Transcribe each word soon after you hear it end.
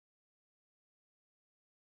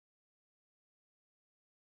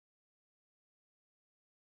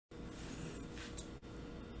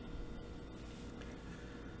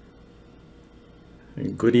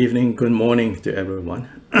Good evening, good morning to everyone.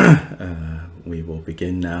 We will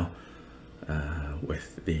begin now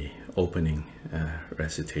with the opening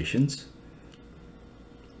recitations.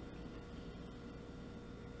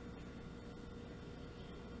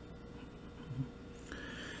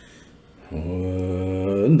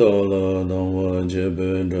 Dala dangwa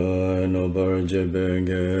jebe dra nobar jebe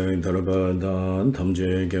ge tarba dan tam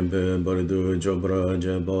je gembe bardu jobra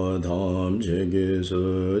jeba tam je ge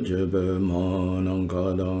su jebe manang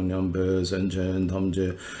kadang nyambe senchen tam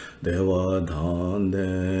je dewa dan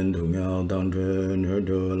den dungya dan dre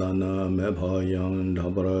nirdu lana me pa yang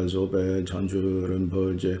dabra zobe chanchu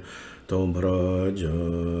rinpo je Dobra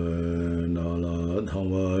Nala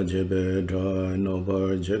Thawa Jebe Dra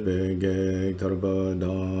Nobar Jebe Ge Tarba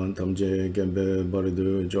Dan Tam Je Gembe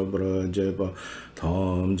Bardu Jobra Jeba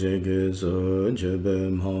Tam Je Ge Su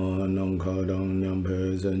Jebe Ma Nang Kadang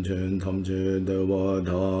Nyampe Zenchen Tam Je Dewa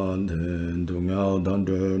Dan Den Dungya Dan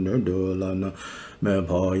Dre Nerdu Lana Me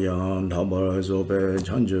Pa Yang Tabar Zobe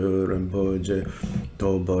Chanju Rinpo Je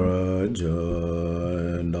Dobra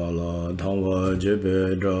Nala Thawa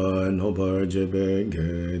Jebe Dra Nobar jebe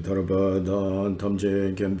ge tarba dan tam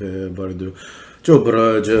je gembe bardu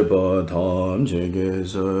jobra jeba tam je ge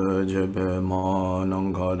se jebe ma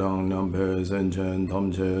nang kadang nyampe senchen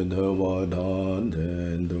tam je dewa dan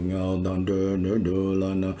den dungya dan de nerdu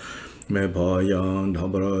lana me pa yang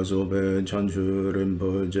tabra sobe chanchu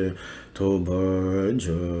rinpo je tobar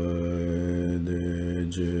je de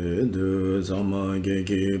je de sama ge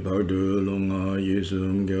ki bardu lunga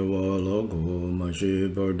yisum ge wala ko ma shi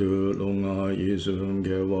bardu lunga yisum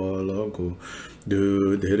ge wala ko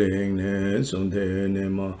du dereng ne song te ne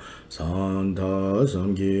ma san ta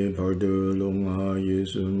sam ki bardu lunga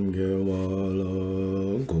yisum ge wala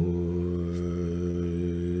ko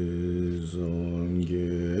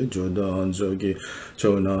Jodan Soki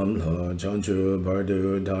Chonam La Chanchu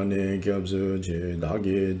Bardu Dani Gyabzu Je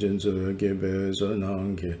Dagi Jinsu Gibe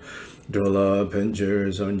Sonanki Dola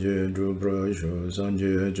Pencher Sanje Drupra Sho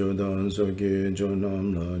Sanje Jodan Soki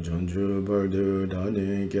Chonam La Chanchu Bardu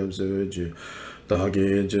Dani Gyabzu Je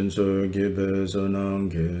Dagi Jinsu Gibe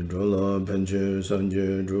Sonanki Dola Pencher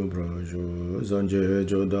Sanje Drupra Sho Sanje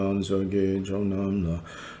Jodan Soki Chonam La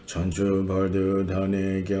Chanchu Bardu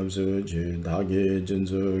Dhani Gyabzu Je Dagi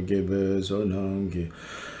Jinsu Gibe Sonangi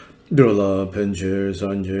Drola Pencher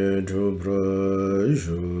Sanje Drupra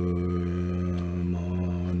Shu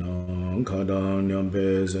Manang Kadang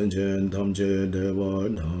Nyampe Senchen Tamche Dewa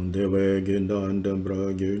Dang Dewe Gindan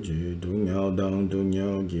Dambra Girji Dungyao Dang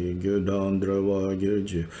Dungyao Gi Gyudang Drawa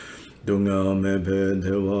Girji Dunga mepe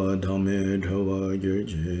dewa dhame dhawa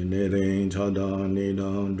girji nering chadang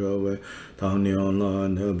nidang drawe tangyang la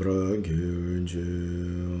nebra girji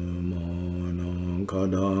manang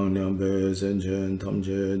kadang nyampe senchen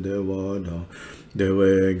tamche dewa dang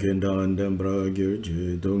dewe gindan dembra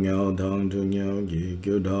girji dungyao dang dungyao gi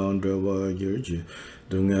gyudang drawa girji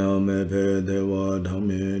Dungyao mepe dewa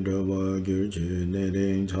dhame drawa girji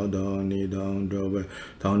nering chadang nidang drawe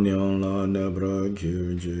tangyang la nebra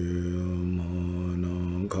girji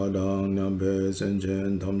manang kadang nyampe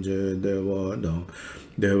senchen tamche dewa dang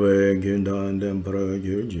dewe gindan dembra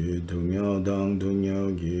girji dungyao dang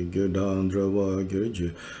dungyao gi gyudang drawa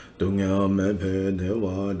girji Dungyao mepe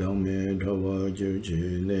dewa dhame drawa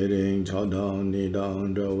girji nering chadang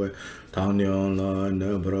nidang drawe tangyang la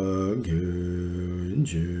nebra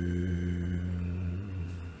girji.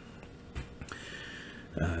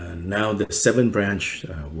 Now the seven branch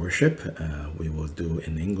worship we will do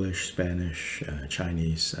in English, Spanish,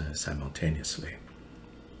 Chinese simultaneously.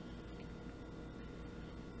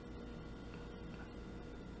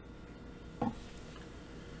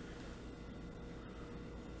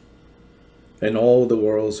 In all the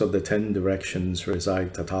worlds of the 10 directions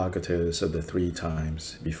reside Tathagatas of the 3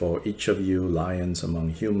 times. Before each of you, lions among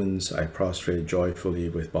humans, I prostrate joyfully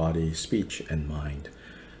with body, speech, and mind.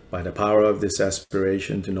 By the power of this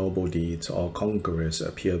aspiration to noble deeds, all conquerors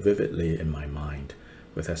appear vividly in my mind.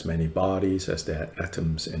 With as many bodies as there are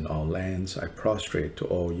atoms in all lands, I prostrate to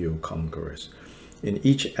all you conquerors. In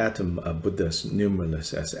each atom are Buddhas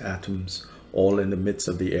numberless as atoms, all in the midst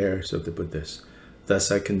of the heirs of the Buddhas.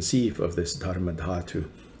 Thus I conceive of this Dharma Dhatu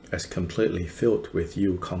as completely filled with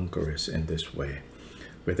you conquerors in this way.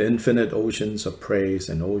 With infinite oceans of praise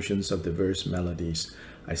and oceans of diverse melodies,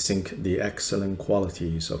 I sing the excellent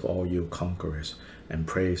qualities of all you conquerors and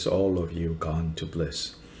praise all of you gone to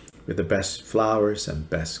bliss. With the best flowers and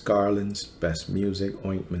best garlands, best music,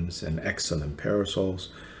 ointments, and excellent parasols,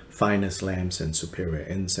 finest lamps and superior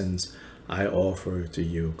incense, I offer to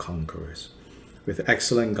you conquerors. With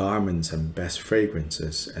excellent garments and best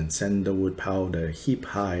fragrances, and sandalwood powder heap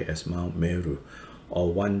high as Mount Meru,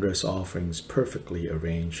 All wondrous offerings perfectly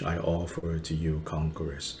arranged I offer to you,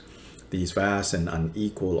 conquerors. These vast and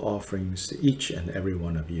unequal offerings to each and every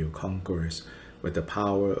one of you, conquerors, with the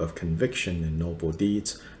power of conviction in noble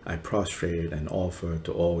deeds, I prostrate and offer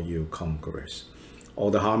to all you, conquerors. All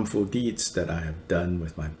the harmful deeds that I have done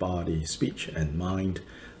with my body, speech, and mind,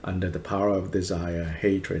 under the power of desire,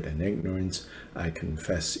 hatred, and ignorance, I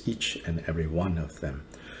confess each and every one of them.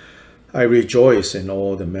 I rejoice in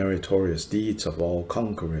all the meritorious deeds of all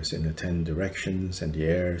conquerors in the 10 directions and the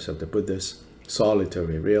heirs of the Buddhas,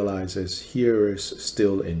 solitary realizers, hearers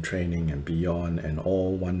still in training and beyond, and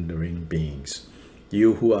all wandering beings.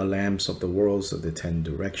 You who are lamps of the worlds of the 10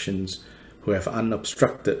 directions, who have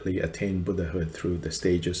unobstructedly attained Buddhahood through the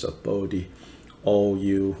stages of Bodhi, all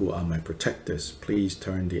you who are my protectors, please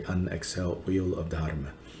turn the unexhaled wheel of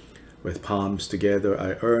Dharma. With palms together,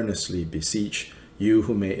 I earnestly beseech you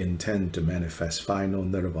who may intend to manifest final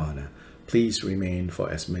nirvana, please remain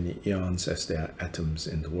for as many eons as there are atoms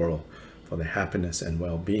in the world, for the happiness and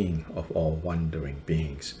well-being of all wandering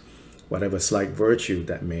beings. Whatever slight virtue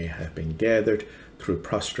that may have been gathered through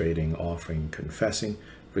prostrating, offering, confessing,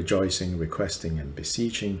 rejoicing, requesting, and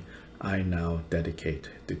beseeching, I now dedicate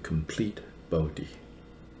to complete Bodhi.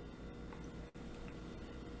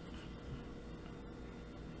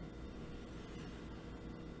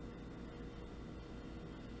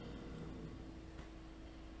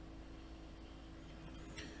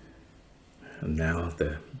 And now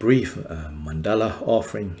the brief mandala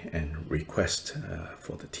offering and request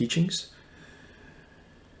for the teachings.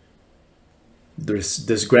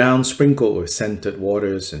 This ground sprinkled with scented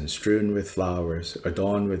waters and strewn with flowers,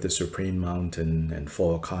 adorned with the supreme mountain and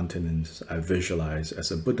 4 continents, I visualize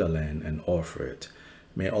as a Buddha land and offer it.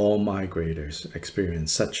 May all migrators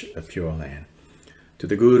experience such a pure land. To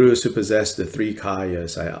the gurus who possess the 3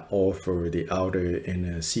 kayas, I offer the outer,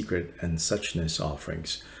 inner, secret, and suchness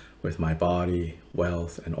offerings. With my body,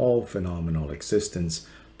 wealth, and all phenomenal existence,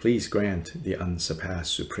 please grant the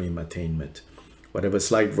unsurpassed supreme attainment. Whatever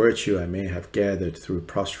slight virtue I may have gathered through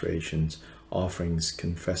prostrations, offerings,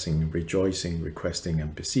 confessing, rejoicing, requesting,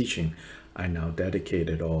 and beseeching, I now dedicate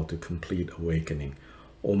it all to complete awakening.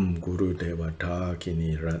 Om Guru Devata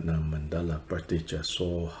Kini Ratna Mandala Pratija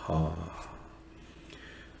Soha.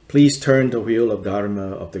 Please turn the wheel of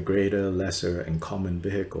Dharma of the greater, lesser, and common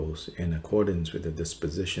vehicles in accordance with the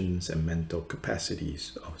dispositions and mental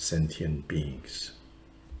capacities of sentient beings.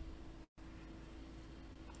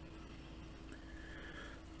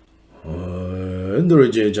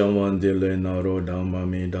 Druje Jawan Dile Naro Dhamma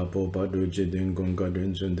Mida Popa Duji Dingun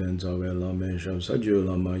Gadun Sunden Zawela Mesha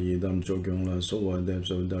Sajula Mayidam Chokyong La Sowa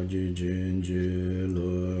Depso Daji Jinji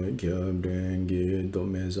Lu Gyab Dengi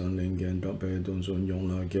Domezan Lingen Dape Dun Sun Yong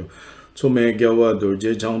La Kyo Tsume Gyawa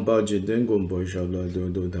Durje Changpa Ji Dingun Boy Shabla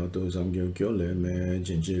Dudu Tato Samgyo Kyo Le Me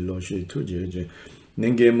Jinji Lo Shi Tuje Ji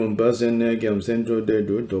Ninge Mumbasen Negam Centro De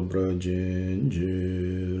Du Dobra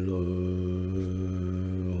Jinji Lo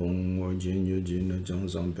Jin yu jin na jang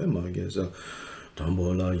sang pe ma ge sa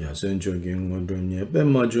tambo la ya sen cho ging ngo do nye pe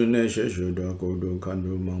ma ju ne she shu da ko do kan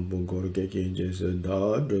do mang bu ko ge ge je se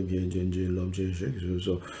da do ge jin ji lo je she su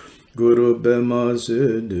so guru pe ma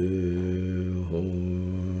se de ho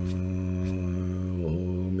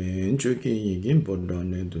men chu ki yi gin po da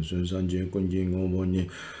ne do sun san je kun ji ngo mo ni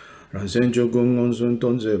ran sen cho gong ngon sun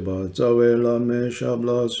ton ze ba za we la me sha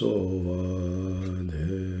bla so wa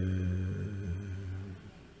de.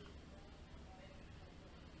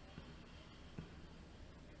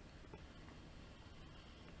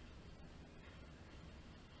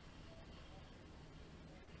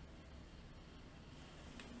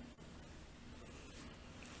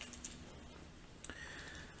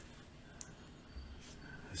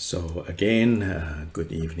 So again,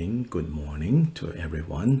 good evening, good morning to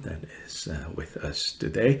everyone that is with us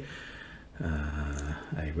today.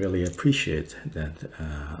 I really appreciate that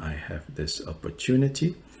I have this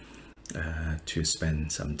opportunity to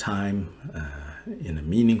spend some time in a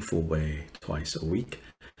meaningful way twice a week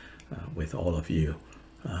with all of you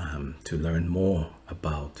to learn more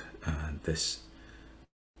about this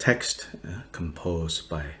text composed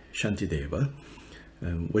by Shantideva,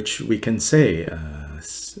 which we can say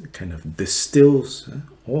kind of distills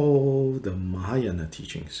all the Mahayana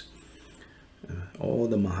teachings,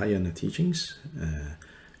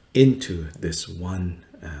 into this one,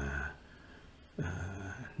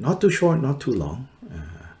 not too short, not too long,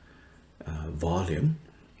 volume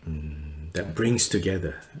that brings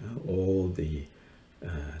together all the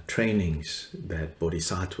trainings that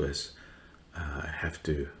Bodhisattvas have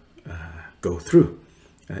to go through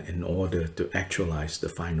in order to actualize the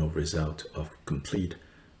final result of complete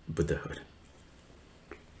Buddhahood.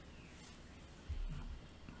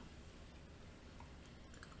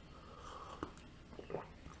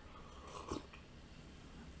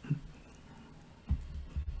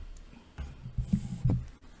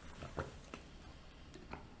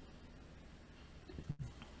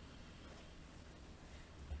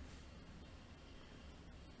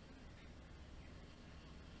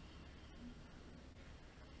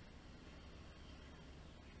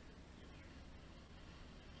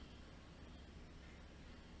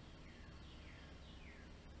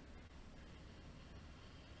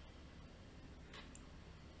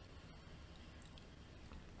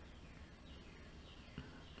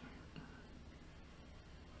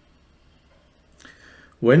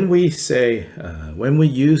 When we say, when we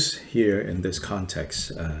use here in this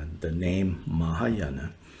context the name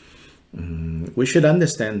Mahayana, we should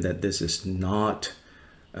understand that this is not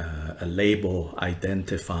a label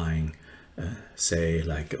identifying, say,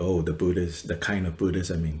 like, oh, the kind of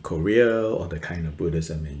Buddhism in Korea, or the kind of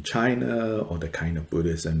Buddhism in China, or the kind of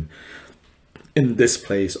Buddhism in this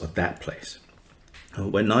place or that place.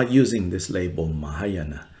 We're not using this label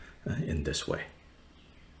Mahayana in this way.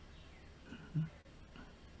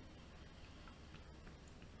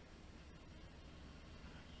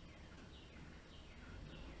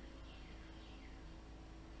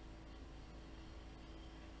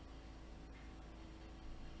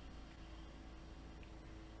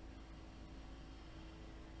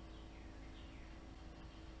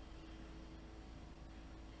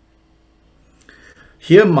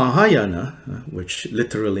 Here, Mahayana, which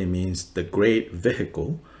literally means the great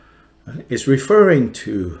vehicle, is referring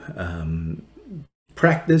to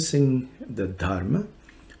practicing the Dharma,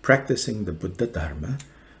 practicing the Buddha Dharma,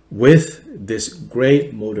 with this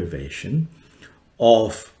great motivation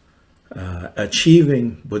of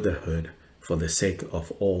achieving Buddhahood for the sake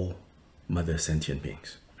of all mother sentient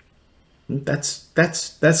beings.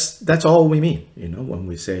 That's all we mean, when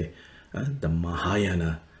we say the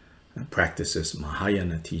Mahayana practices,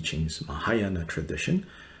 Mahayana teachings, Mahayana tradition.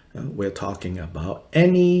 We're talking about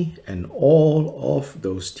any and all of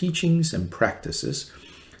those teachings and practices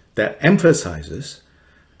that emphasizes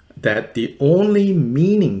that the only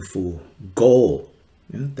meaningful goal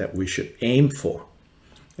that we should aim for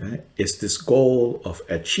is this goal of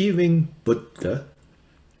achieving Buddha,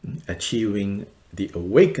 achieving the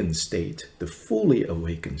awakened state, the fully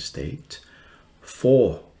awakened state,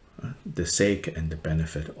 for the sake and the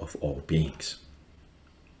benefit of all beings.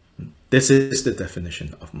 This is the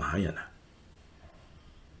definition of Mahayana.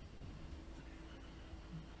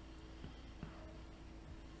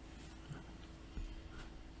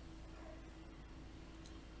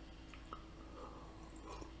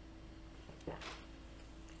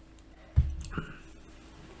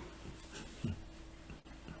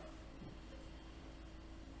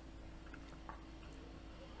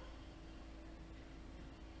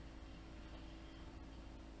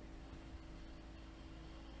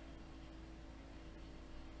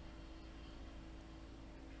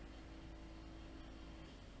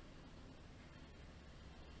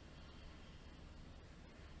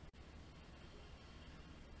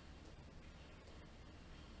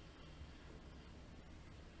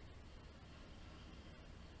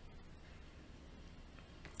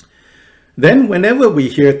 Then whenever we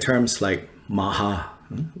hear terms like Maha,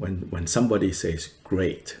 when somebody says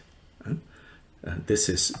great, this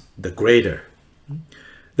is the greater,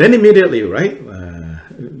 then immediately, right,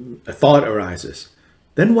 a thought arises.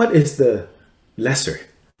 Then what is the lesser?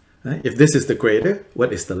 If this is the greater,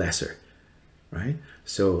 what is the lesser? Right?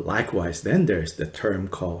 So likewise, then there's the term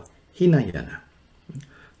called Hinayana,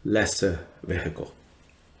 lesser vehicle.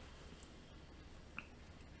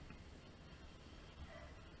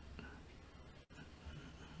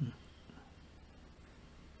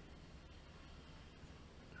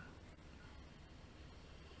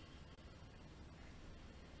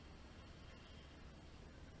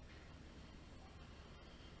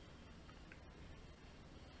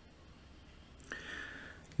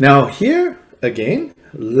 Now here, again,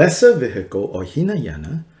 lesser vehicle or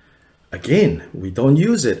Hinayana, again, we don't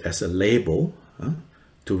use it as a label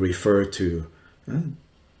to refer to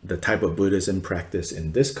the type of Buddhism practice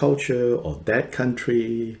in this culture or that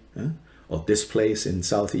country or this place in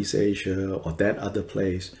Southeast Asia or that other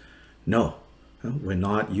place. No, we're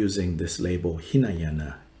not using this label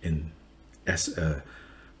Hinayana as a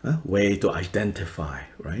way to identify,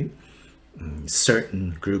 right,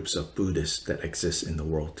 certain groups of Buddhists that exist in the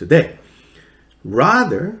world today.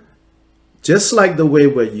 Rather, just like the way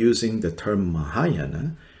we're using the term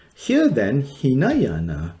Mahayana, here then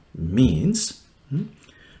Hinayana means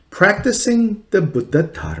practicing the Buddha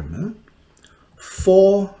Dharma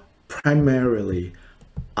for primarily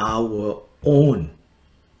our own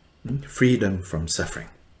freedom from suffering.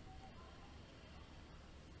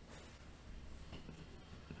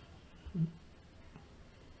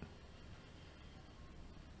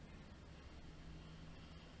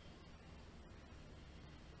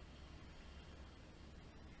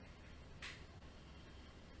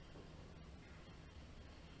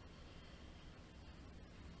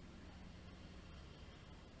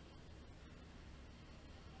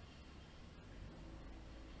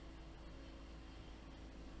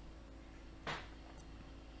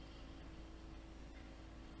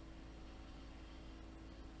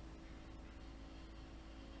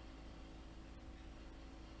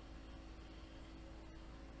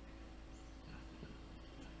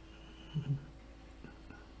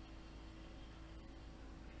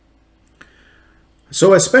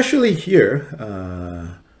 So especially here,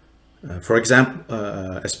 for example,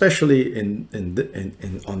 especially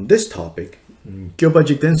on this topic, Gyoba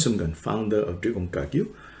Jigten Sumgan, founder of Drigong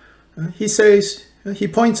Kagyu, he says, he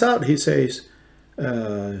points out, he says,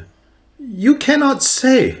 you cannot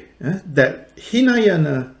say that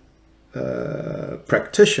Hinayana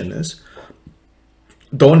practitioners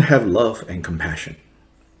don't have love and compassion.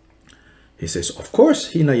 He says, of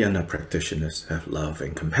course, Hinayana practitioners have love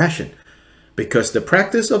and compassion, because the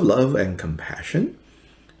practice of love and compassion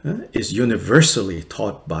is universally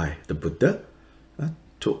taught by the Buddha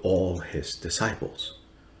to all his disciples.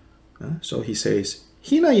 So he says,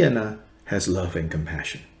 Hinayana has love and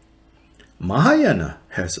compassion. Mahayana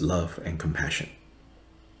has love and compassion.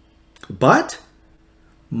 But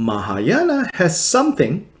Mahayana has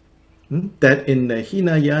something that in the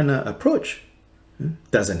Hinayana approach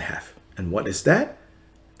doesn't have. And what is that?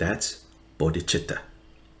 That's bodhicitta.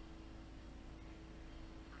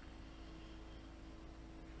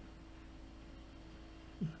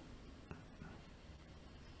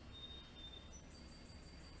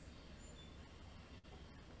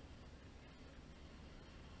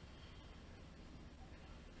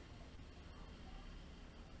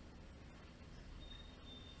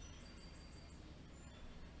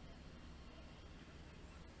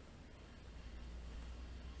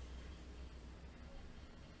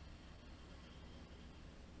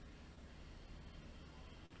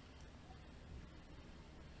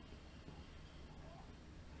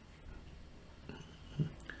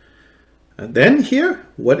 And then here,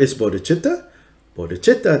 what is bodhicitta?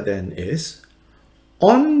 Bodhicitta then is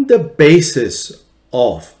on the basis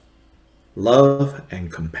of love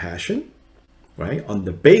and compassion, right? On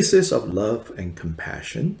the basis of love and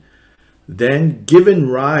compassion, then given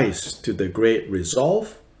rise to the great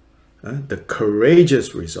resolve, the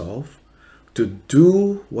courageous resolve to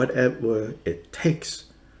do whatever it takes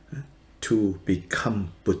to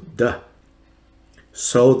become Buddha,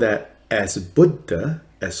 so that as Buddha,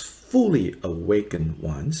 as fully awakened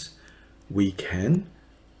ones, we can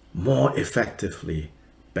more effectively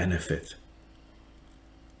benefit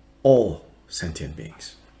all sentient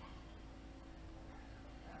beings.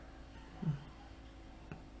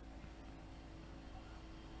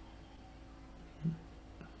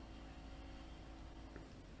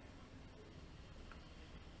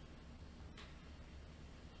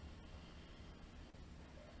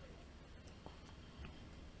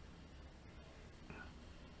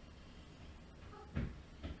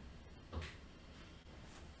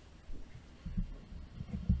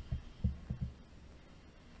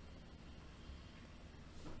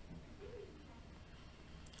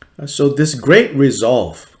 So this great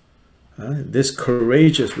resolve, this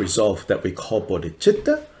courageous resolve that we call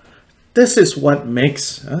bodhicitta, this is what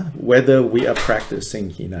makes, whether we are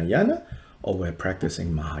practicing Hinayana or we're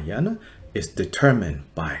practicing Mahayana, is determined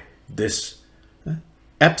by this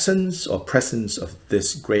absence or presence of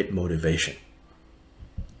this great motivation.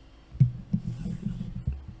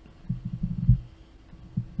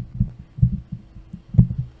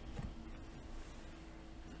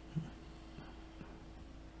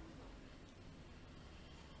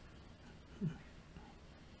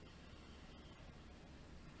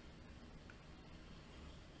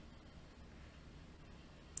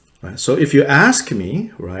 So if you ask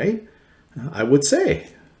me, right, I would say,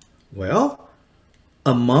 well,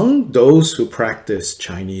 among those who practice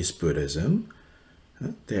Chinese Buddhism,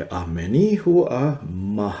 there are many who are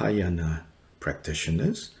Mahayana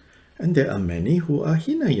practitioners, and there are many who are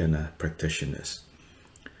Hinayana practitioners.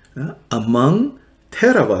 Among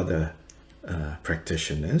Theravada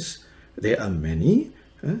practitioners, there are many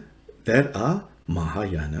that are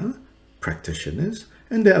Mahayana practitioners,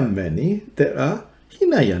 and there are many that are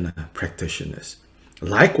Hinayana practitioners.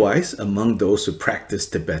 Likewise, among those who practice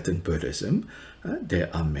Tibetan Buddhism, there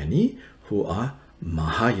are many who are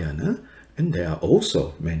Mahayana, and there are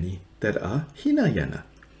also many that are Hinayana.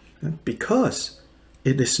 Because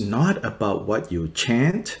it is not about what you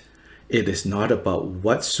chant, it is not about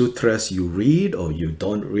what sutras you read or you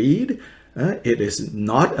don't read, it is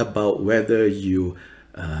not about whether you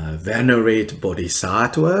venerate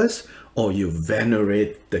bodhisattvas or you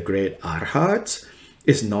venerate the great arhats.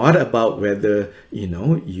 It's not about whether,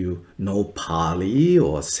 you know Pali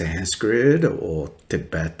or Sanskrit or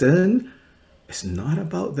Tibetan. It's not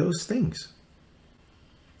about those things.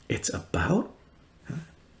 It's about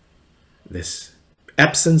this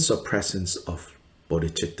absence or presence of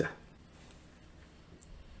bodhicitta.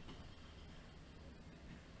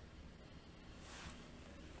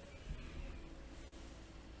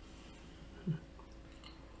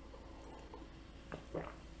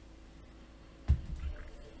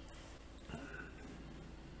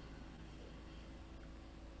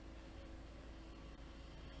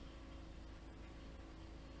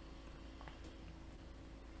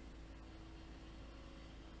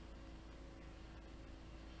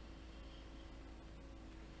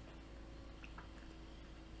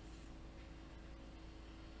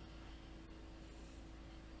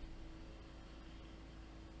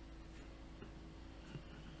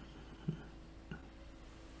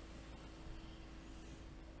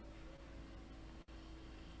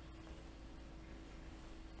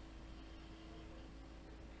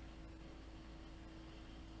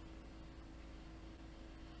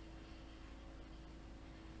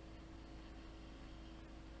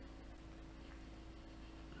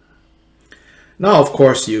 Now, of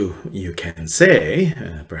course, you can say,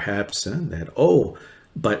 perhaps, that, oh,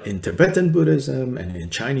 but in Tibetan Buddhism and in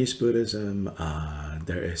Chinese Buddhism,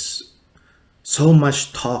 there is so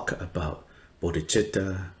much talk about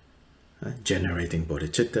bodhicitta, generating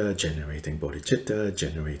bodhicitta, generating bodhicitta,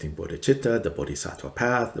 generating bodhicitta, the bodhisattva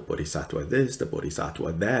path, the bodhisattva this, the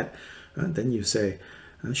bodhisattva that. Then you say,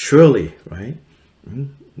 surely, right,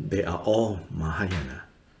 they are all Mahayana.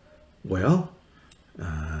 Well,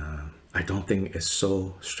 I don't think it's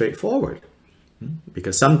so straightforward.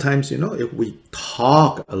 Because sometimes, if we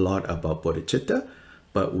talk a lot about bodhicitta,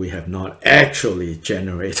 but we have not actually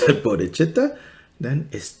generated bodhicitta, then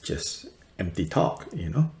it's just empty talk,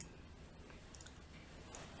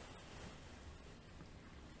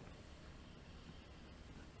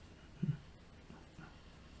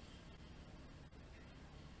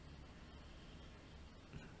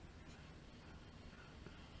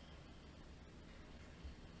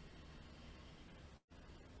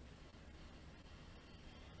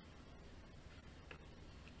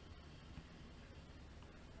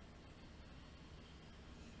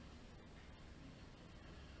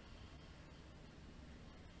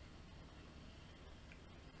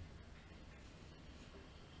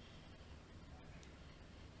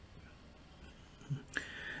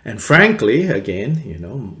 And frankly, again,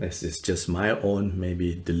 this is just my own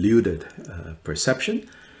maybe deluded perception.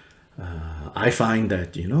 I find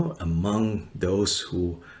that, among those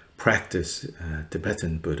who practice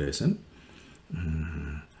Tibetan Buddhism,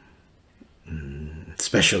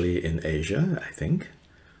 especially in Asia, I think,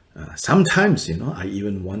 sometimes, I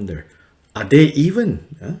even wonder, are they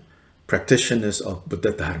even practitioners of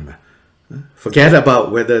Buddha Dharma? Forget about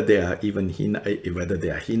whether they are even whether they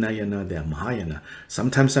are Hinayana, they are Mahayana.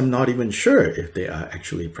 Sometimes I'm not even sure if they are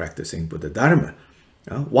actually practicing Buddha Dharma.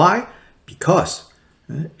 Why? Because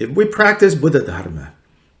if we practice Buddha Dharma,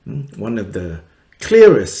 one of the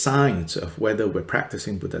clearest signs of whether we're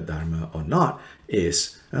practicing Buddha Dharma or not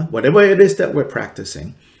is whatever it is that we're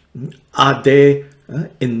practicing, are they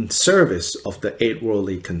in service of the 8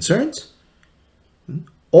 worldly concerns?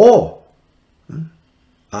 Or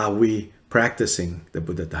are we practicing the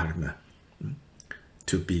Buddha Dharma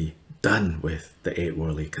to be done with the 8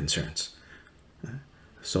 worldly concerns?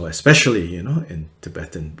 So especially, in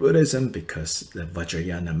Tibetan Buddhism, because the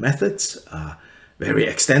Vajrayana methods are very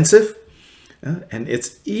extensive, and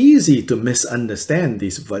it's easy to misunderstand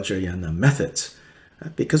these Vajrayana methods,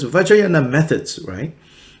 because Vajrayana methods, right,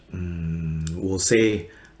 will say,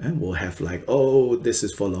 we'll have like, oh, this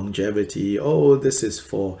is for longevity, oh, this is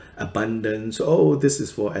for abundance, oh, this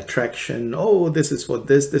is for attraction, oh, this is for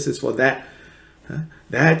this is for that.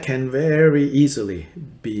 That can very easily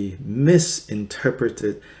be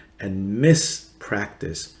misinterpreted and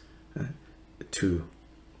mispracticed to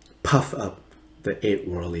puff up the 8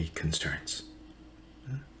 worldly concerns.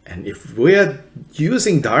 And if we're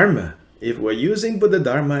using Dharma, if we're using Buddha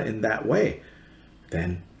Dharma in that way,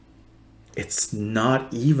 then it's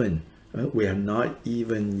not even, we have not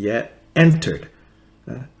even yet entered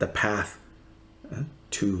the path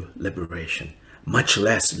to liberation, much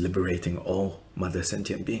less liberating all mother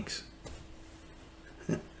sentient beings.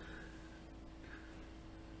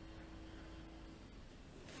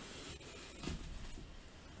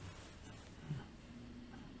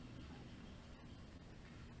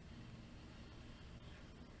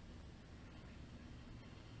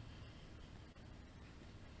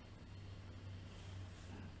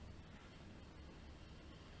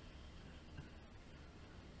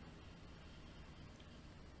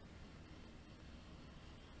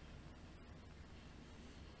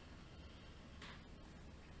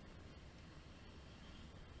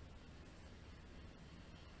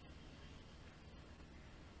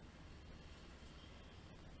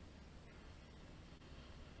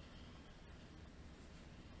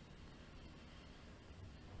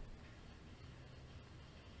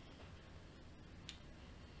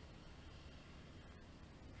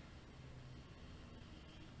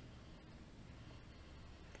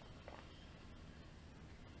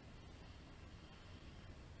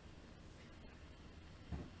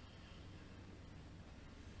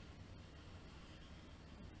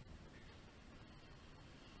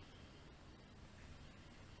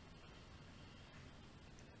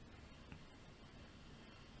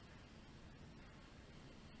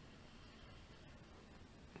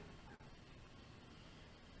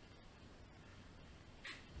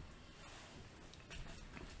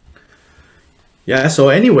 Yeah, so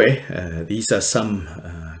anyway, these are some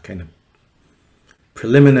kind of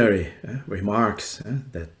preliminary remarks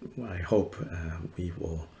that I hope we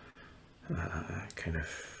will kind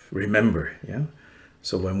of remember. Yeah.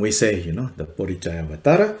 So when we say, the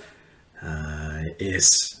Bodhicharyavatara,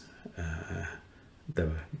 is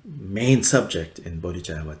the main subject in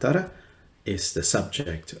Bodhicharyavatara, is the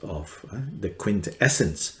subject of the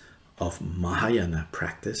quintessence of Mahayana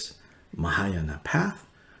practice, Mahayana path.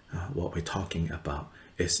 What we're talking about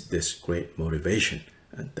is this great motivation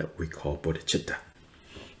that we call bodhicitta.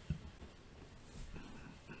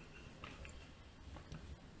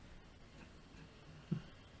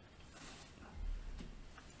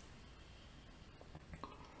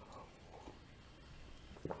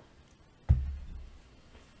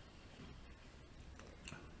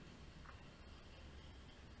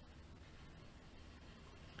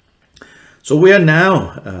 So we are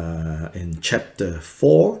now in chapter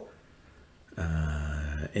 4.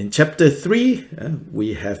 In chapter 3,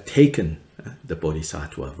 we have taken the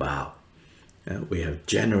Bodhisattva vow. We have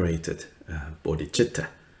generated bodhicitta,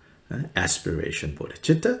 aspiration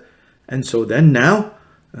bodhicitta. And so then now,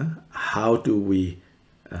 how do we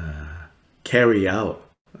carry out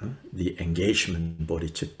the engagement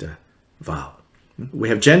bodhicitta vow? We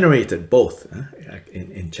have generated both.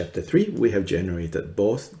 In chapter 3, we have generated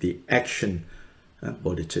both the action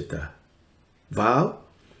bodhicitta vow,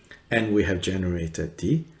 and we have generated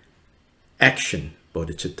the action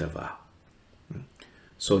bodhicitta vow.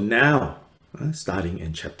 So now, starting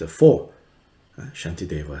in chapter 4,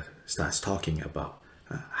 Shantideva starts talking about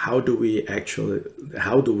how do we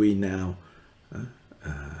now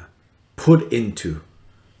put into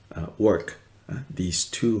work these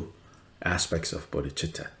two aspects of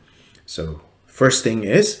bodhicitta. So first thing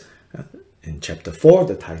is, in chapter 4,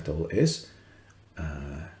 the title is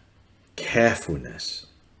carefulness.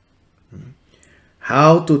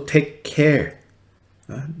 How to take care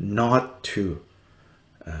not to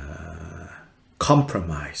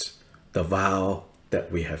compromise the vow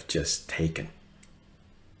that we have just taken.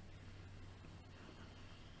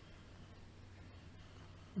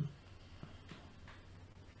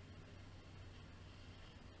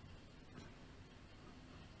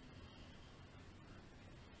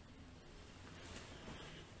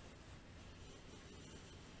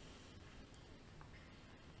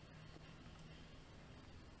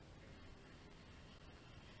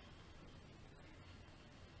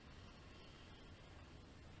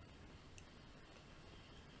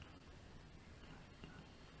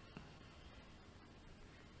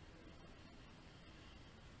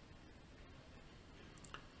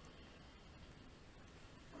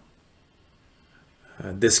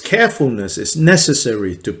 This carefulness is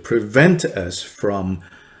necessary to prevent us from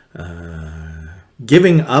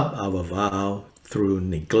giving up our vow through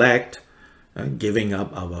neglect, giving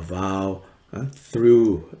up our vow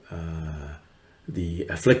through the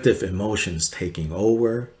afflictive emotions taking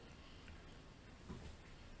over.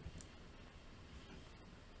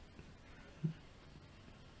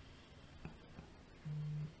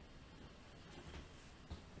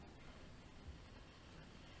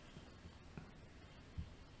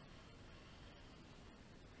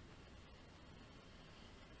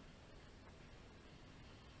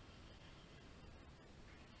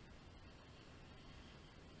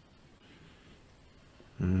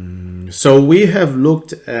 So we have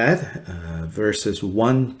looked at verses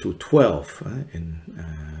 1 to 12, and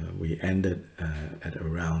we ended at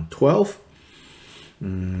around 12.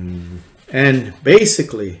 And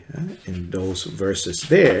basically, in those verses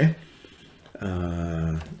there,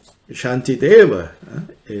 Shantideva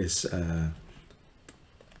is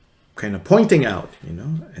kind of pointing out,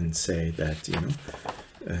 and say that,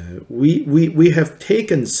 we have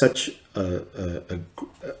taken such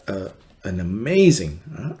an amazing,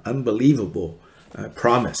 unbelievable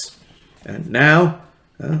promise. And now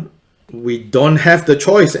we don't have the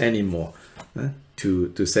choice anymore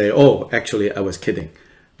to say, oh, actually, I was kidding.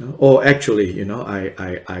 Oh, actually,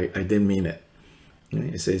 I didn't mean it.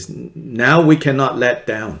 It says, now we cannot let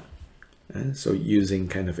down. So using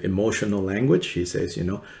kind of emotional language, he says,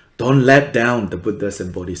 don't let down the Buddhas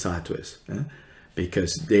and Bodhisattvas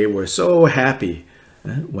because they were so happy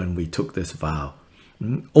when we took this vow.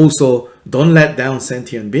 Also, don't let down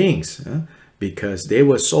sentient beings because they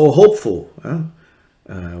were so hopeful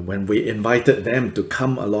when we invited them to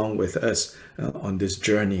come along with us on this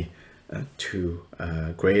journey to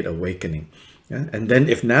great awakening. And then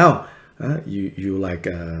if now you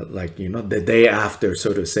the day after,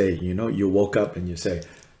 so to say, you woke up and you say,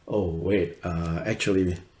 oh, wait,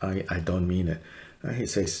 actually, I don't mean it. He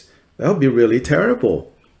says, that would be really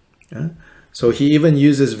terrible. So he even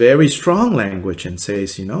uses very strong language and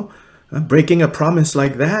says, breaking a promise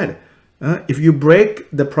like that. If you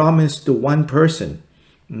break the promise to one person,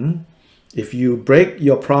 if you break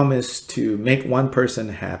your promise to make one person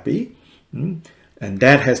happy, and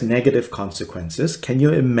that has negative consequences. Can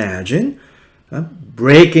you imagine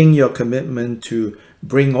breaking your commitment to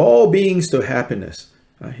bring all beings to happiness?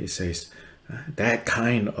 He says that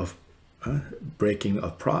kind of breaking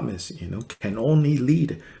of promise, can only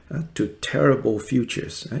lead to terrible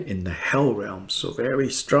futures in the hell realms. So very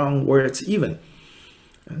strong words even.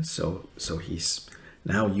 So he's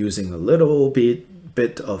now using a little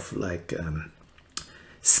bit of like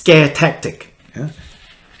scare tactic,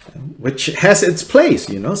 which has its place.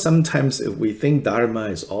 Sometimes if we think Dharma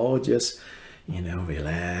is all just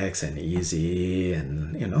relax and easy,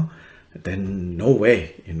 and then no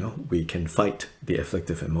way we can fight the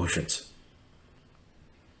afflictive emotions.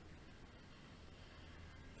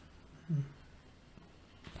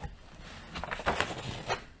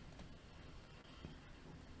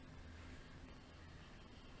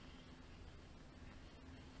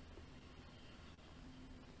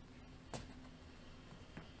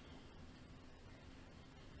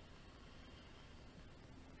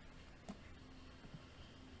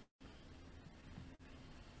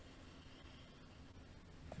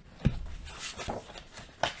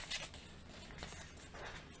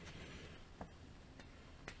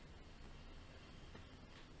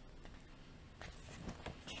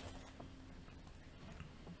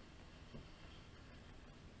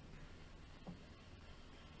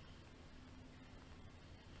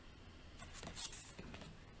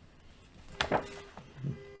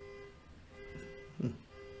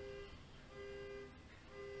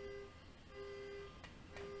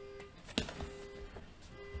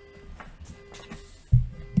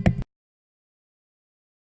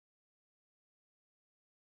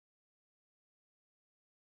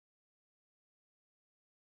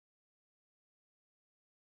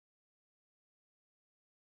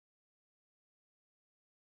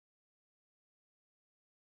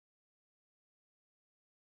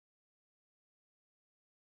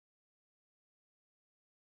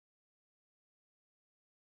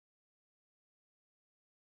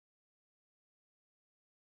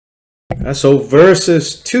 So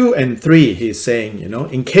verses 2 and 3, he's saying,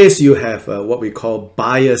 in case you have what we call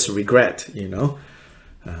bias regret,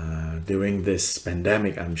 during this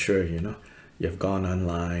pandemic, I'm sure, you've gone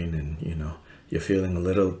online and, you're feeling a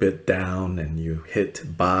little bit down and you hit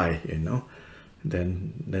buy,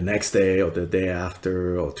 then the next day or the day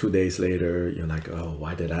after or 2 days later, you're like, oh,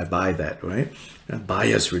 why did I buy that, right?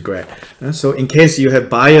 Bias regret. So in case you have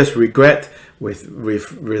bias regret with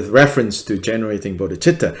reference to generating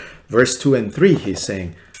bodhicitta, verse 2 and 3, he's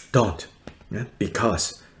saying, don't,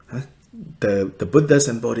 because the Buddhas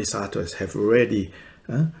and Bodhisattvas have already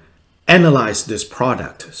analyzed this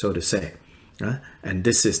product, so to say, and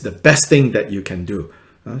this is the best thing that you can do.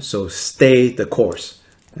 So stay the course.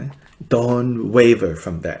 Don't waver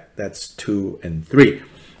from that. That's 2 and 3.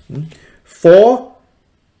 4,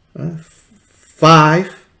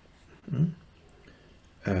 5,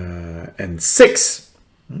 and 6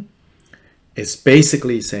 is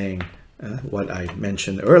basically saying what I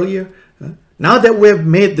mentioned earlier. Now that we have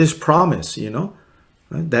made this promise,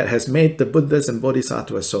 that has made the Buddhas and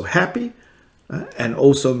Bodhisattvas so happy, and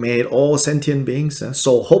also made all sentient beings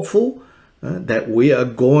so hopeful that we are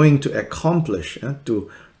going to accomplish to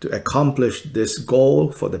accomplish this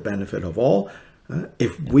goal for the benefit of all.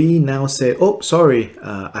 If we now say, oh, sorry,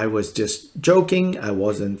 I was just joking, I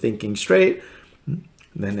wasn't thinking straight,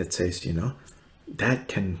 then it says, that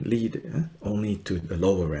can lead only to the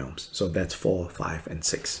lower realms. So that's 4, 5, and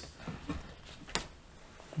 6.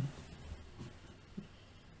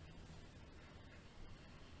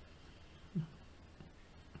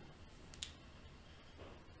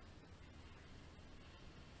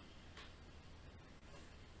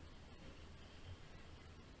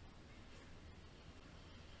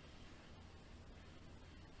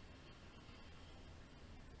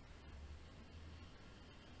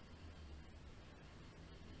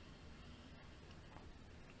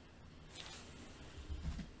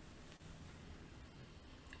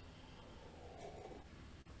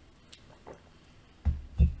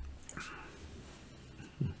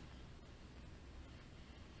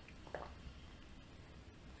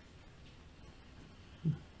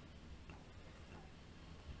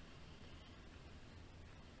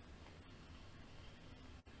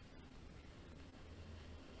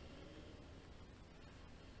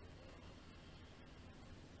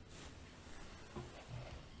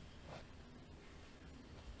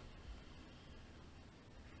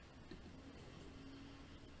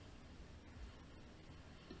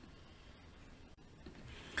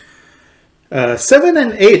 Seven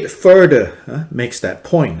and 8 further makes that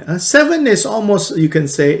point. 7 is almost, you can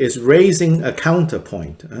say, is raising a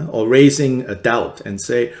counterpoint or raising a doubt and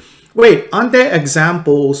say, Wait, aren't there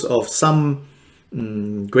examples of some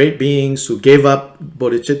great beings who gave up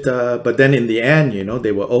bodhicitta, but then in the end, you know,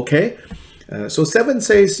 they were okay? So 7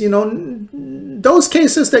 says, you know, those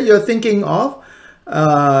cases that you're thinking of,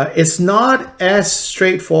 it's not as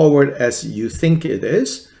straightforward as you think it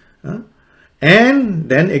is. And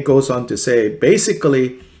then it goes on to say,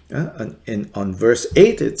 basically, on verse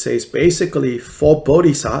 8, it says, basically, for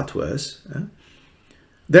bodhisattvas,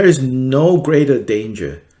 there is no greater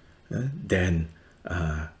danger than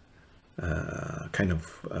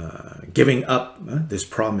giving up this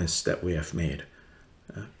promise that we have made.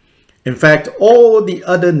 In fact, all the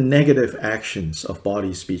other negative actions of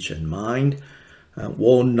body, speech, and mind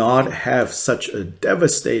will not have such a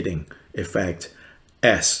devastating effect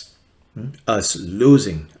as us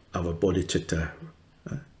losing our bodhicitta,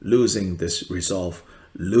 losing this resolve,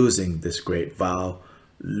 losing this great vow,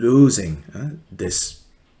 losing this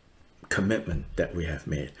commitment that we have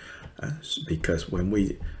made. Because when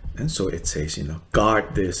we, and so it says, you know,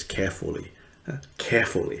 guard this carefully,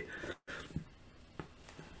 carefully.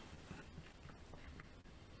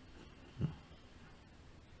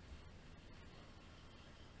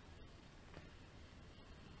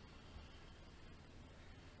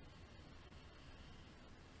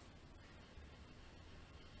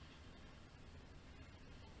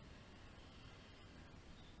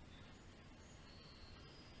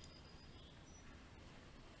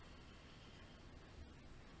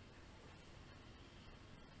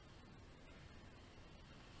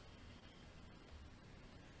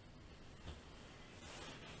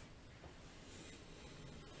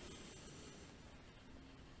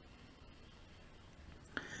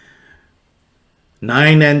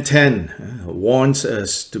 Nine and 10 warns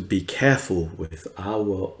us to be careful with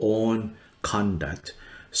our own conduct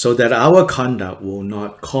so that our conduct will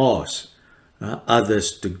not cause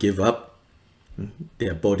others to give up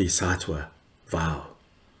their bodhisattva vow.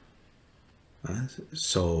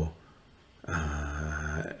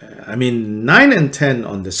 I mean, 9 and 10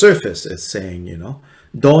 on the surface is saying, you know,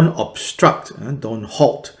 don't obstruct, don't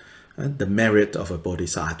halt the merit of a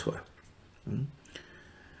bodhisattva.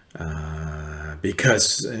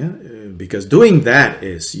 Because doing that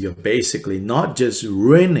is you're basically not just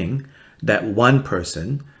ruining that one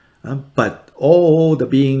person, but all the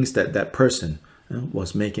beings that that person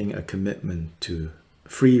was making a commitment to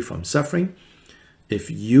free from suffering. If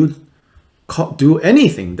you do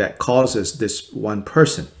anything that causes this one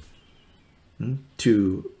person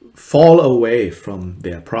to fall away from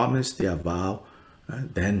their promise, their vow,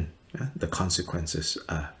 then the consequences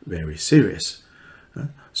are very serious.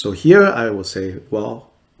 So here I will say,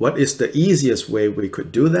 well, what is the easiest way we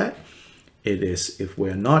could do that? It is if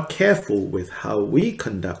we're not careful with how we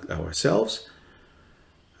conduct ourselves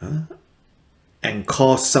and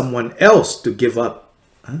cause someone else to give up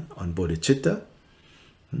on bodhicitta,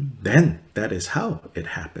 then that is how it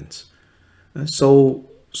happens. So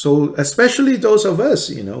especially those of us,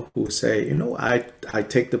 you know, who say, you know, I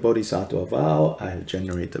take the bodhisattva vow, I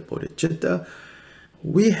generate the bodhicitta.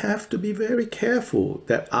 We have to be very careful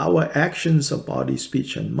that our actions of body,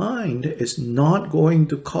 speech, and mind is not going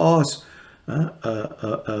to cause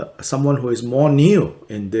someone who is more new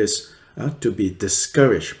in this to be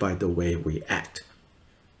discouraged by the way we act.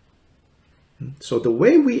 So the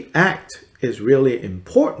way we act is really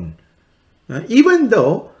important, even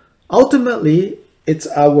though ultimately it's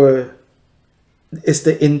the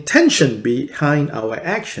intention behind our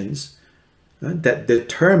actions that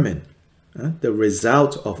determine the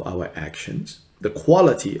result of our actions, the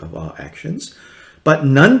quality of our actions. But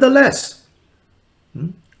nonetheless,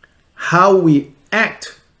 how we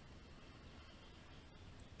act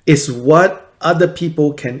is what other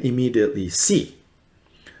people can immediately see.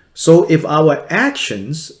 So if our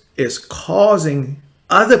actions is causing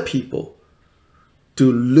other people to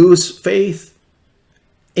lose faith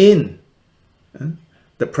in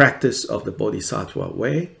the practice of the Bodhisattva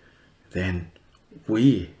way, then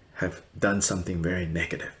we have done something very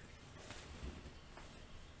negative.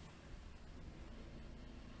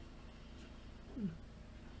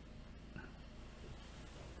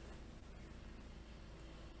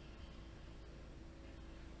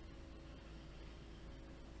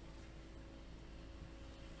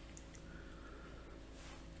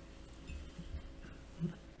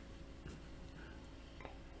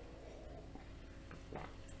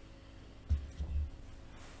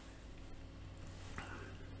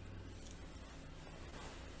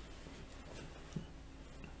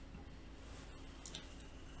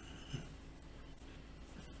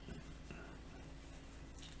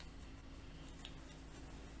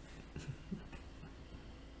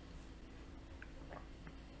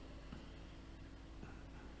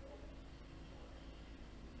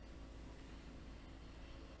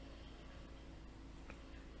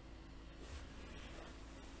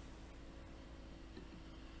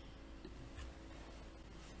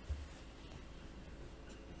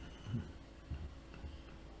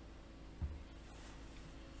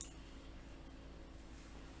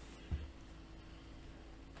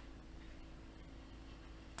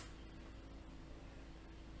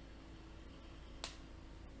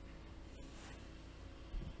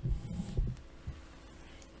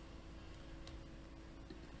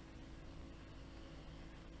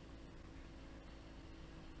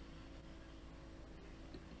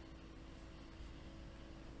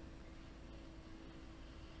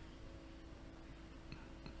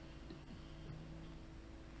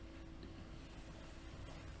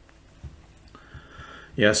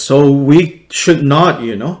 Yeah, so we should not,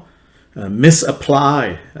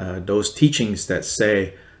 misapply those teachings that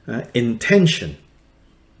say intention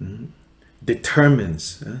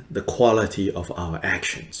determines the quality of our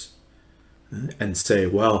actions, and say,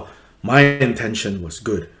 well, my intention was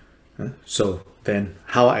good, so then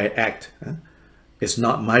how I act is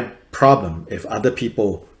not my problem if other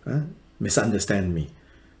people misunderstand me.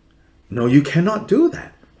 No, you cannot do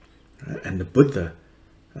that. And the Buddha,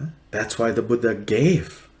 that's why the Buddha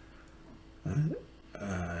gave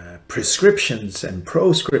prescriptions and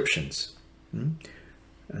proscriptions,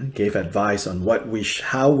 gave advice on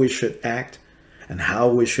how we should act and how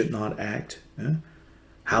we should not act,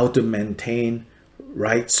 how to maintain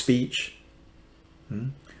right speech,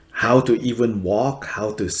 how to even walk,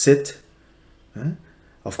 how to sit.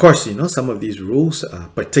 Of course, some of these rules are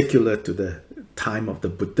particular to the time of the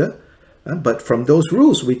Buddha, but from those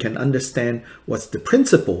rules we can understand what's the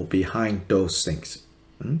principle behind those things.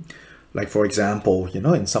 Like, for example,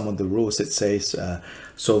 in some of the rules it says,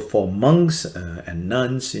 so for monks and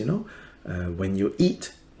nuns, when you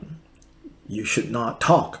eat, you should not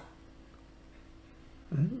talk.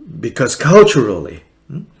 Because culturally,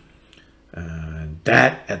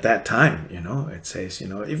 that at that time, it says,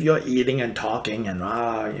 if you're eating and talking and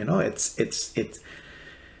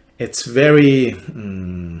it's very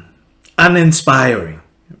uninspiring,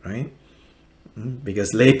 right?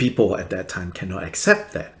 Because lay people at that time cannot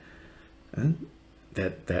accept that.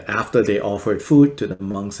 That after they offered food to the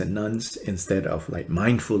monks and nuns, instead of like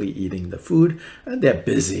mindfully eating the food, they're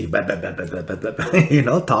busy,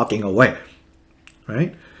 talking away,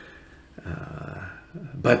 right?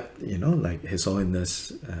 But like His Holiness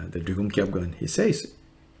the Drigum Kyabgon,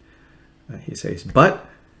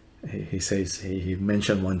 he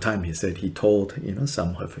mentioned one time, he said he told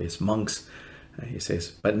some of his monks, he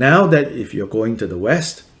says, but now that if you're going to the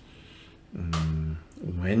West,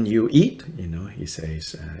 when you eat, he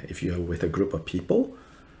says, if you're with a group of people,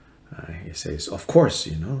 he says, of course,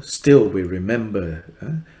 still we remember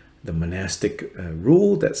the monastic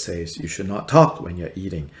rule that says you should not talk when you're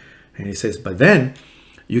eating. And he says, but then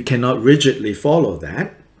you cannot rigidly follow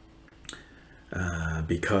that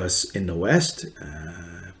because in the West,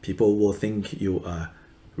 people will think you are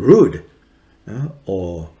rude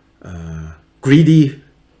or greedy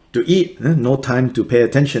to eat, no time to pay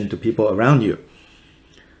attention to people around you.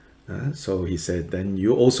 So he said, then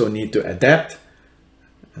you also need to adapt.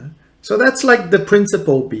 So that's like the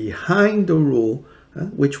principle behind the rule,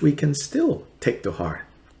 which we can still take to heart.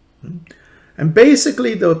 And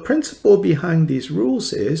basically the principle behind these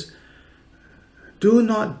rules is, do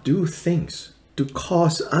not do things to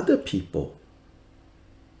cause other people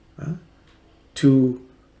to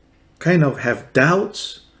kind of have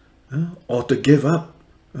doubts or to give up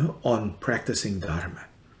on practicing Dharma.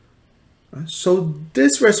 So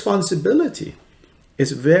this responsibility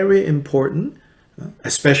is very important,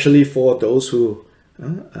 especially for those who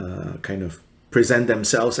kind of present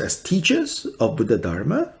themselves as teachers of Buddha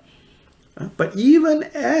Dharma, but even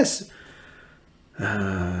as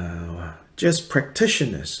just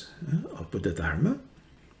practitioners of Buddha Dharma,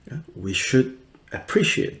 we should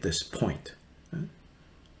appreciate this point.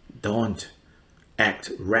 Don't act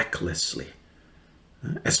recklessly.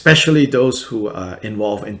 Especially those who are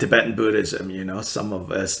involved in Tibetan Buddhism, some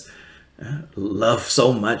of us love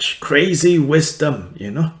so much crazy wisdom,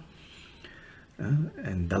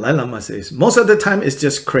 and Dalai Lama says, most of the time it's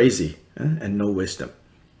just crazy and no wisdom.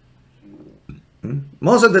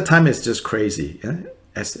 Most of the time it's just crazy,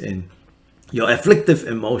 as in your afflictive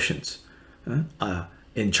emotions are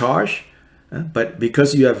in charge, but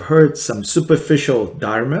because you have heard some superficial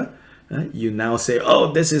Dharma, you now say,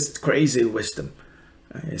 oh, this is crazy wisdom.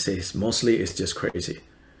 It says mostly it's just crazy.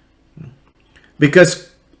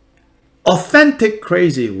 Because authentic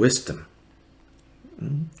crazy wisdom,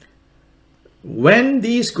 when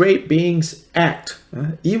these great beings act,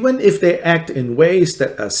 even if they act in ways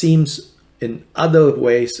that seems in other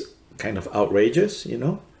ways kind of outrageous,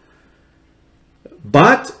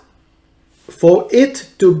 but for it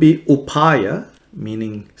to be upaya,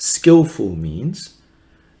 meaning skillful means,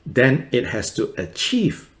 then it has to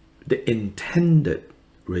achieve the intended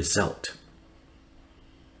result.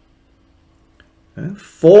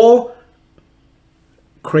 For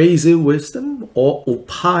crazy wisdom or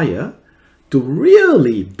upaya to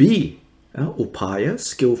really be upaya,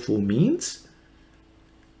 skillful means,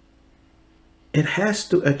 it has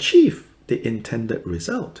to achieve the intended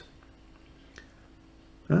result.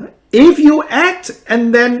 If you act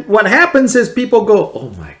and then what happens is people go,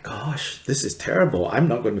 oh my gosh, this is terrible, I'm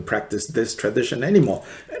not going to practice this tradition anymore,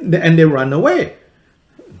 and they run away.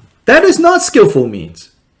 That is not skillful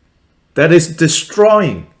means. that is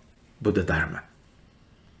destroying Buddha Dharma.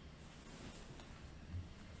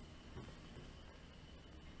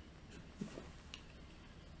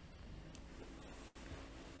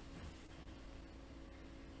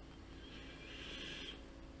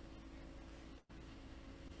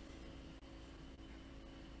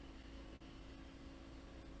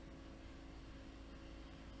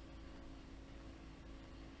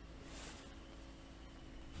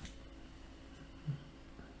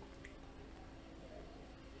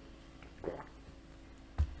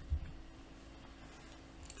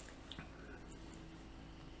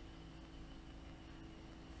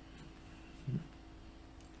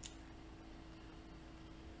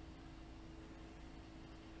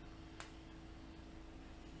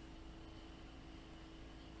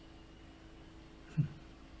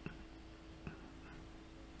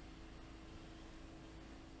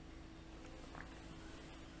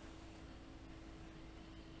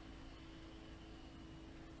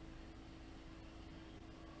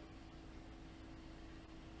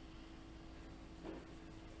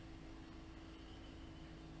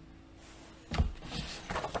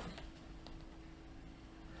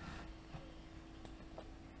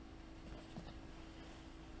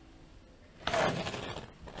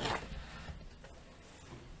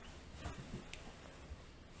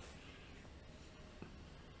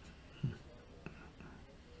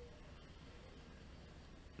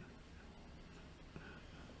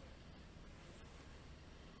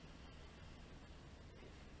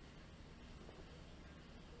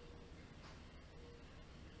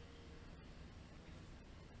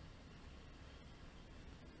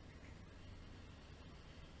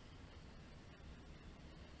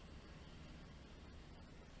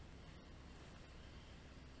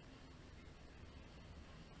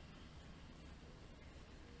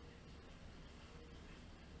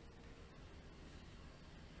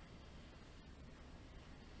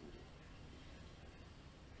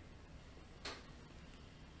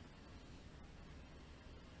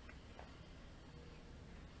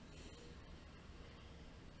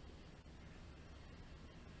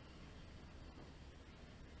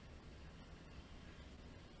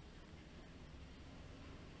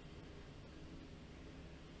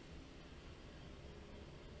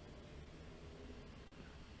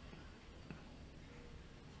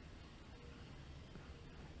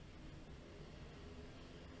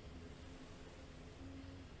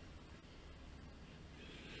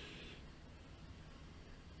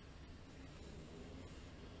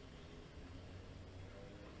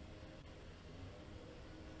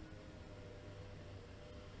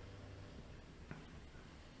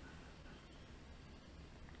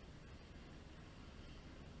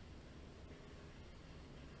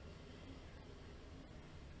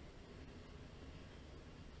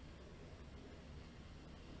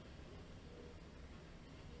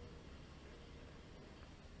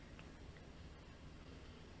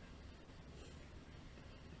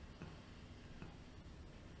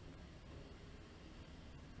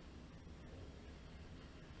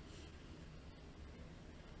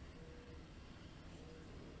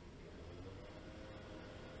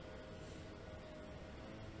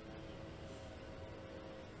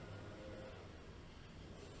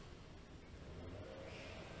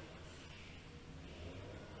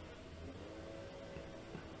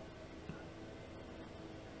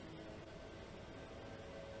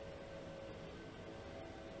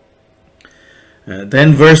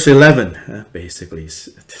 Then verse 11 basically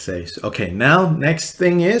says, okay, now next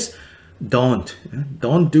thing is don't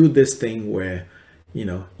do this thing where, you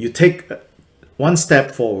know, you take one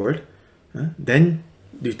step forward, then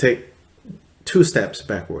you take 2 steps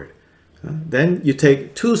backward, then you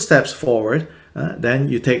take 2 steps forward, then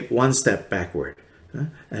you take 1 step backward,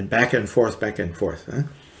 and back and forth, back and forth.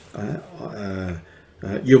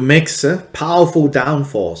 You mix powerful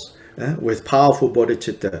downfalls with powerful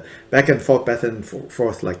bodhicitta, back and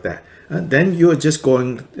forth like that. Then you're just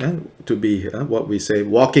going to be what we say,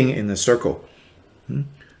 walking in a circle,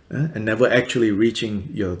 and never actually reaching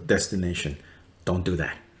your destination. Don't do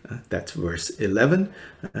that. That's verse 11.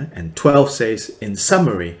 And 12 says, in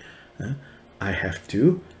summary, I have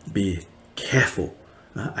to be careful.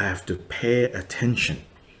 I have to pay attention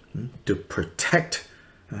to protect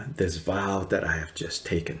this vow that I have just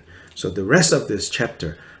taken. So the rest of this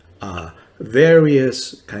chapter are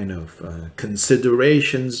various kind of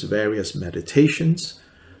considerations, various meditations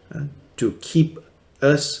to keep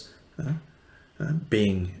us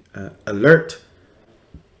being alert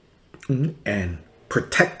and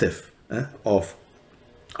protective of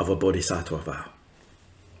a bodhisattva vow.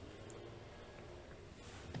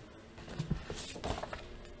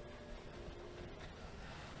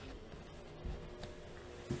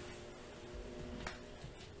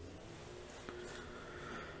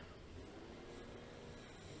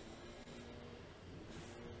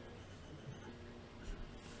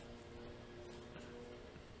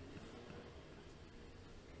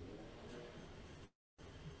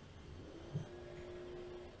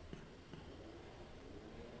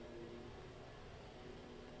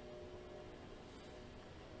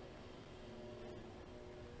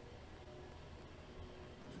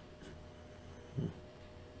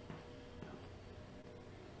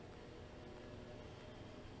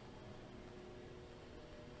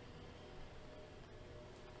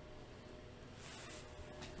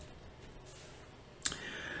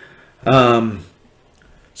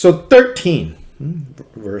 So 13,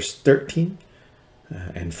 verse 13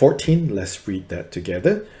 and 14, let's read that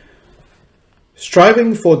together.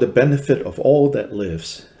 Striving for the benefit of all that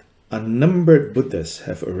lives, unnumbered Buddhas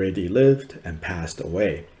have already lived and passed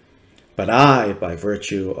away. But I, by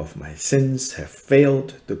virtue of my sins, have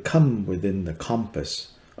failed to come within the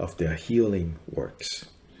compass of their healing works.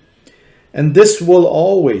 And this will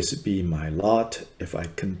always be my lot if I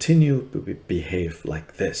continue to behave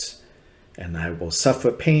like this, and I will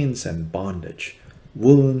suffer pains and bondage,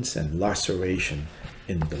 wounds and laceration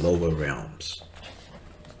in the lower realms.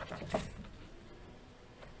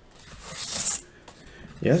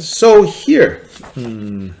 Yes, so here,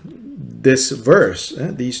 this verse,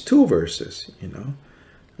 these two verses,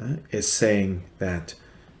 is saying that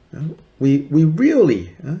we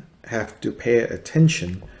really have to pay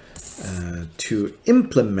attention to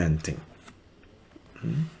implementing,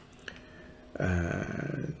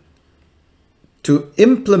 the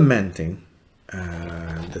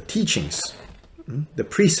teachings, the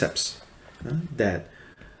precepts that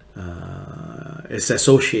is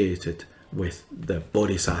associated with the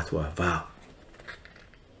Bodhisattva vow.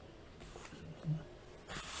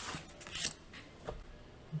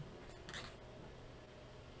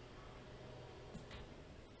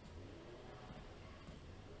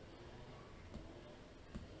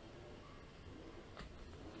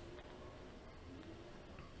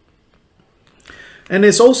 And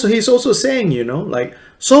he's also saying, like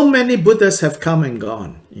so many Buddhas have come and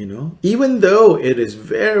gone, even though it is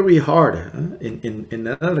very hard. In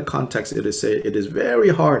another context, it is very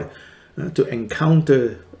hard to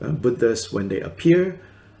encounter Buddhas when they appear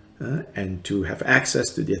and to have access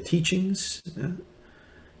to their teachings.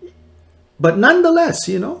 But nonetheless,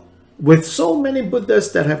 with so many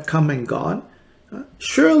Buddhas that have come and gone,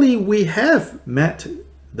 surely we have met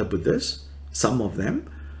the Buddhas, some of them.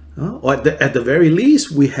 Or at the very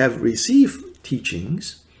least, we have received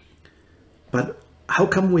teachings, but how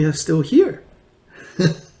come we are still here?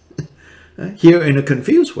 Here in a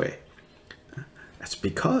confused way. That's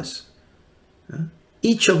because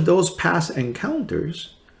each of those past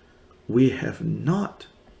encounters, we have not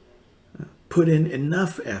put in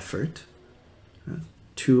enough effort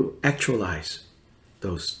to actualize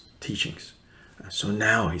those teachings. So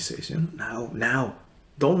now he says, now,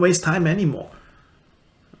 don't waste time anymore.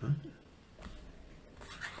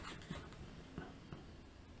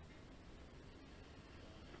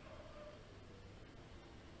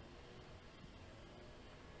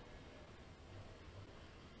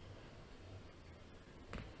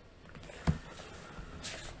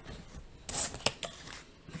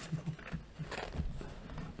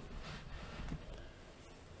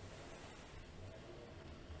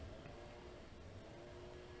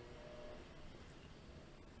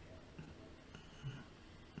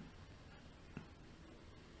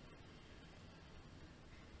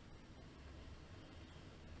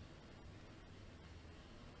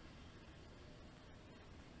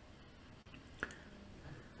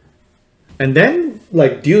 And then,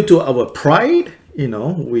 like, due to our pride,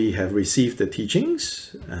 we have received the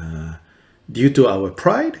teachings. Due to our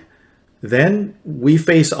pride, then we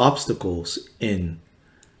face obstacles in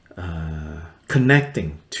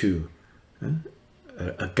connecting to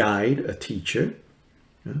a guide, a teacher,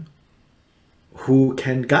 who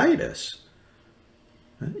can guide us.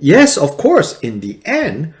 Yes, of course, in the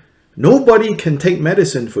end, nobody can take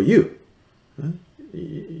medicine for you.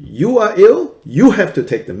 You are ill, you have to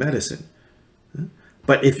take the medicine.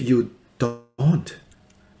 But if you don't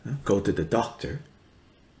go to the doctor,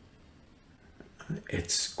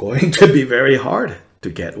 it's going to be very hard to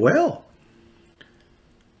get well.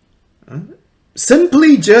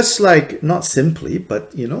 Simply just like, not simply,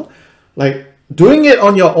 but, like doing it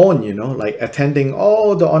on your own, like attending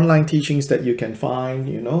all the online teachings that you can find,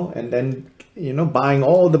 and then, buying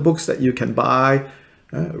all the books that you can buy,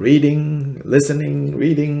 reading,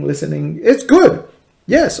 listening, it's good.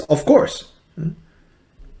 Yes, of course.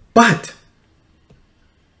 But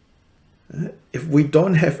if we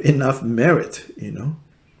don't have enough merit,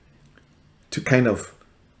 to kind of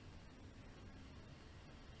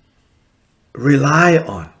rely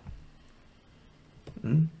on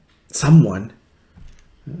someone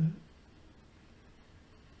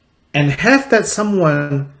and have that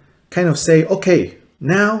someone kind of say, okay,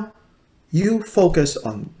 now you focus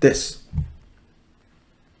on this.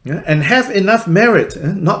 And have enough merit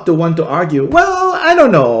not to want to argue, well, I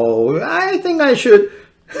don't know, I think I should.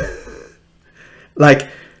 Like,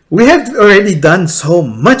 we have already done so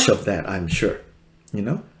much of that, I'm sure,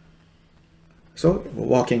 So we're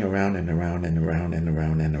walking around and around and around and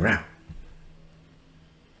around and around.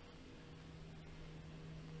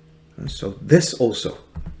 So this also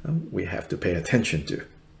we have to pay attention to.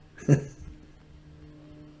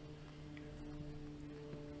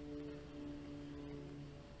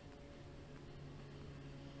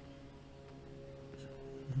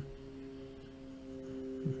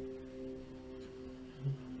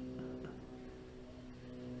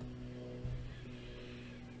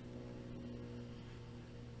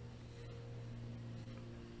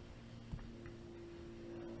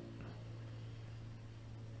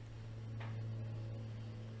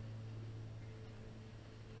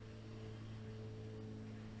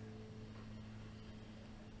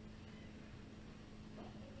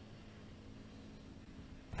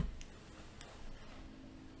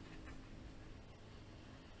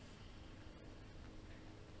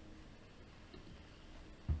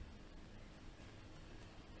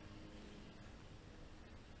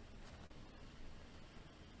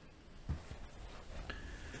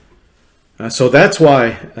 So that's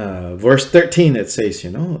why verse 13 it says,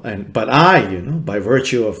 but I, by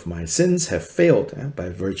virtue of my sins have failed, by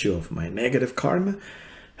virtue of my negative karma,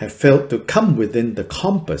 have failed to come within the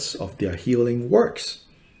compass of their healing works.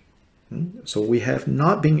 So we have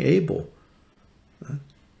not been able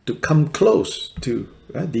to come close to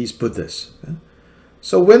these Buddhas.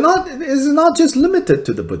 So it's not just limited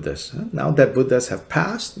to the Buddhas. Now that Buddhas have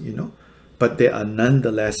passed, but there are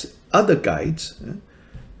nonetheless other guides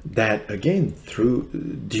that again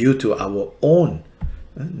due to our own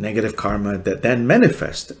negative karma that then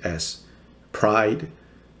manifest as pride,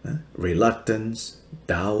 reluctance,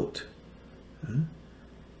 doubt,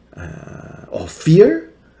 or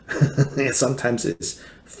fear. Sometimes it's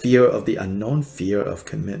fear of the unknown, fear of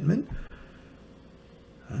commitment.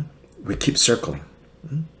 We keep circling.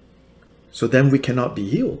 So then we cannot be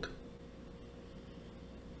healed.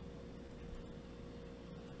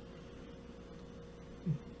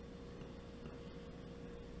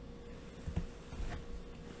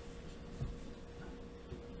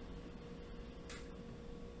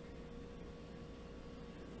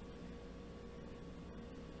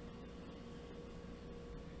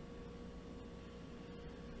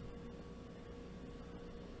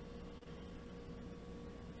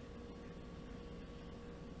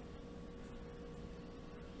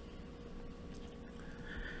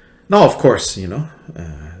 Now, of course,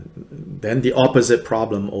 then the opposite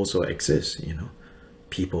problem also exists,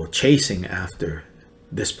 people chasing after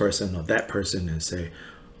this person or that person and say,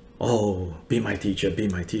 oh, be my teacher, be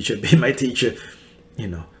my teacher, be my teacher.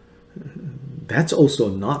 That's also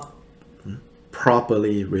not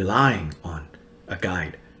properly relying on a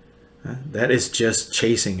guide. That is just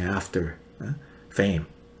chasing after fame.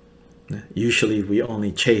 Usually we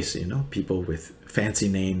only chase, people with fancy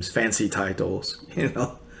names, fancy titles,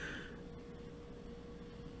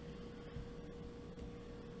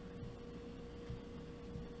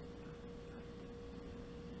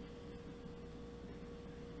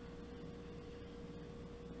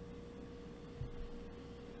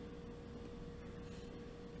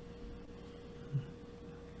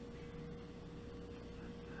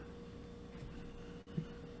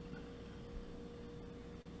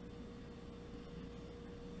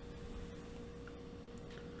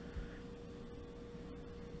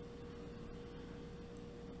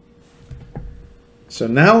 So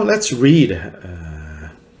now let's read.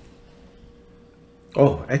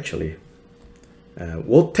 We'll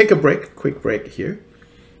take a quick break here.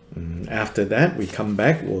 After that, we come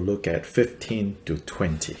back, we'll look at 15 to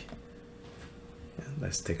 20.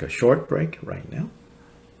 Let's take a short break right now.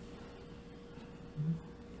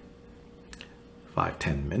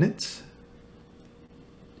 5-10 minutes.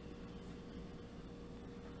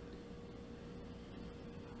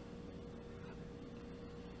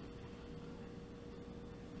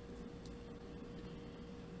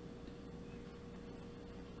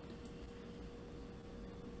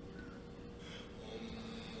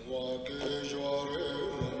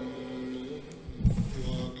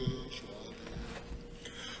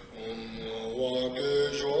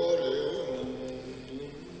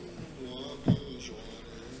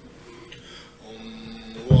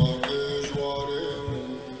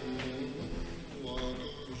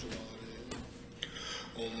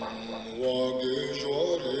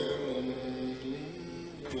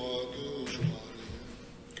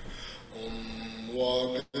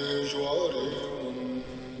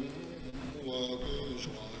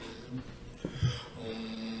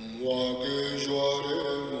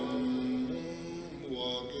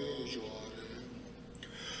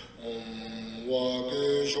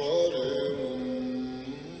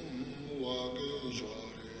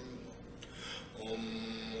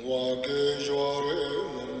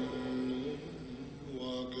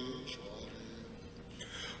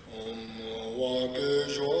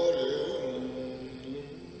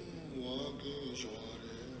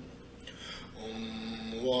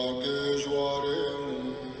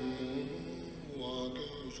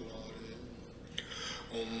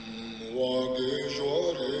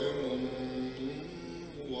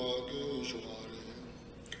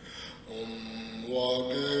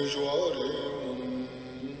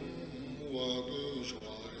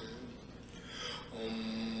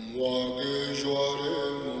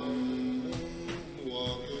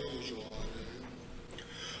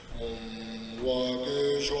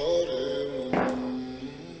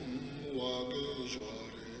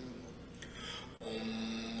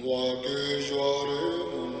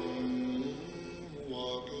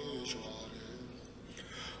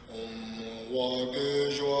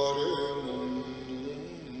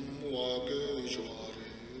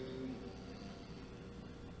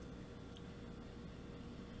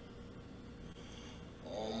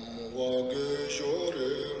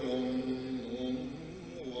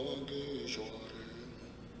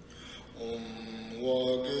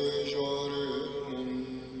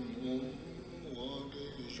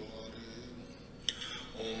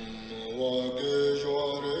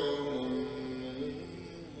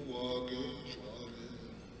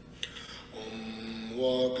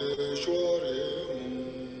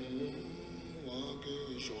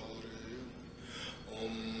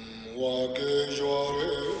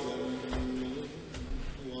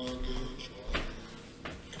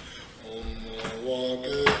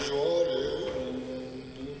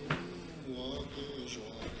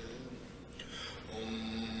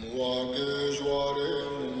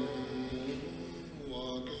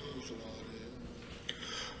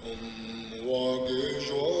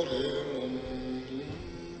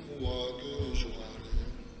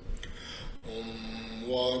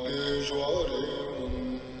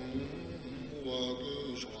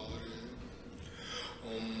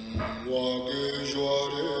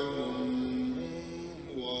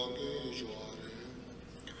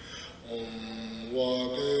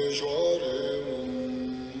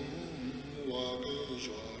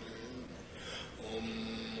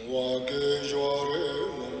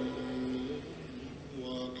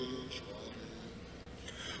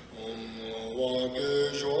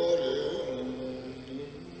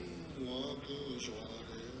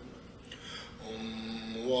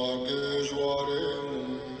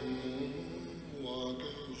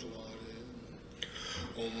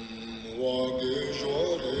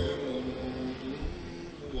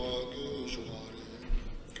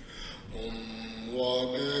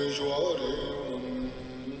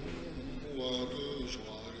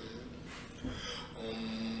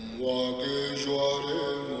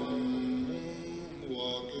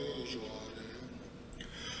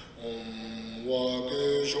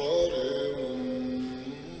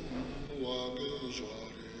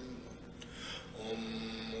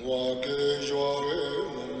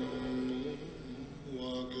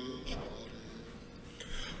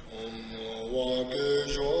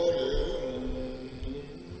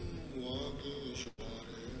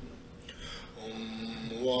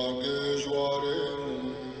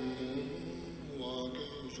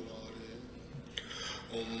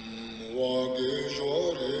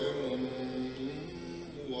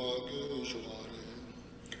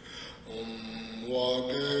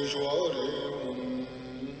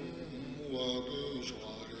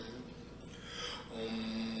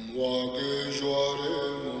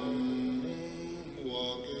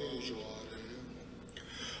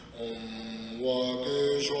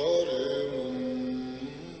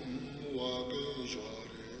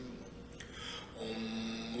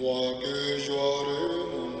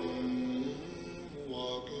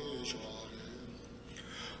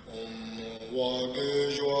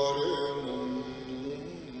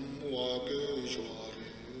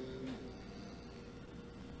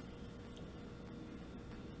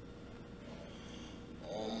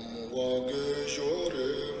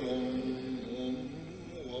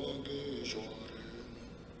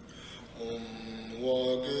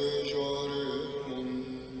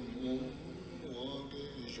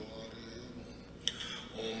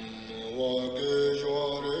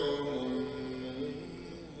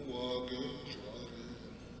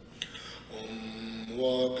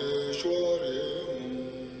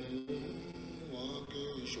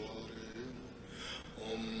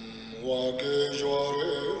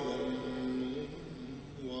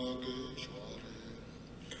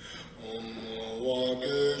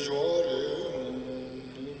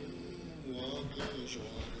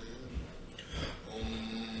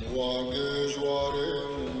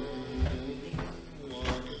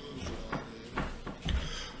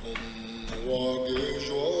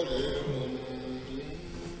 Bodhicharyavatara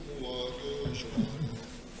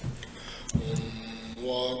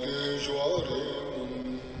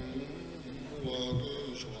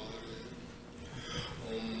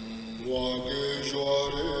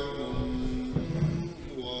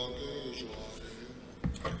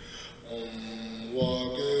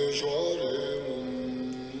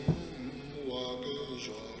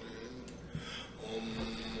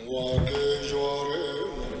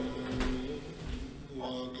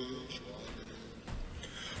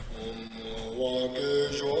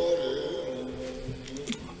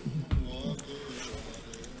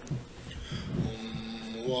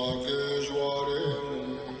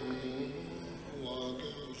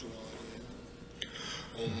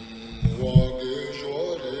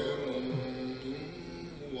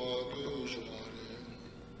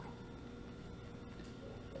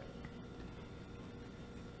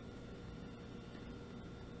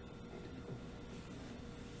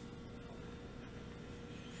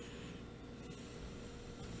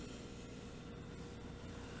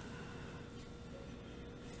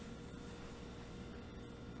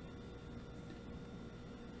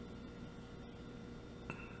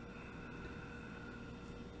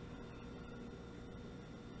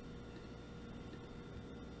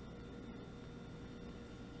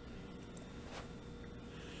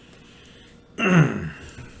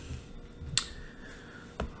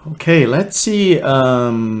Okay, let's see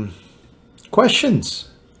questions.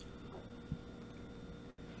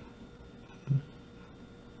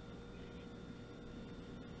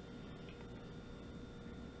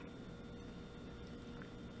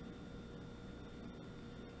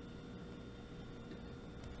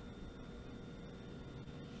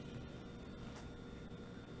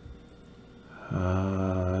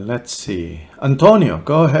 Let's see. Antonio,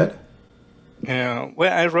 go ahead.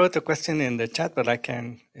 Well, I wrote a question in the chat, but I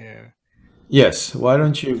can. Yes, why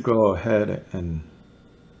don't you go ahead and...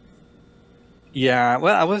 Yeah,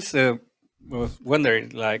 well, I was wondering,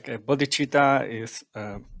 like, bodhicitta is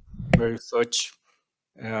very such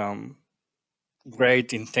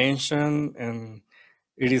great intention, and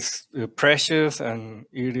it is precious, and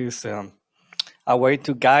it is a way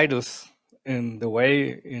to guide us in the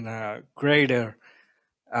way in a greater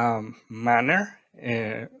manner.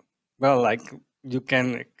 Well, like you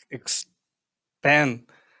can expand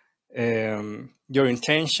your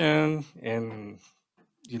intention, and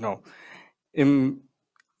you know,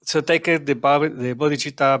 so take it, the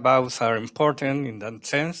bodhicitta vows are important in that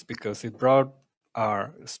sense because it brought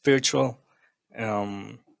our spiritual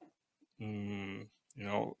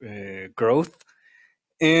growth.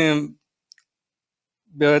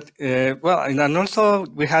 But well, and also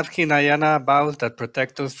we have Hinayana vows that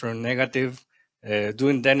protect us from negative,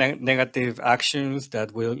 doing the negative actions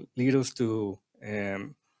that will lead us to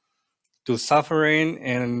suffering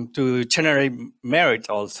and to generate merit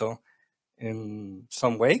also in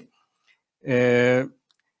some way.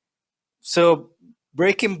 So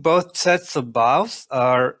breaking both sets of vows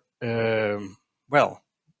are well,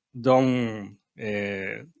 don't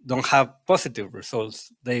have positive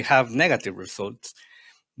results. They have negative results.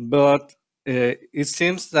 But it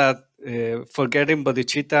seems that forgetting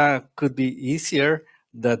bodhicitta could be easier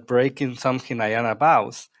than breaking some Hinayana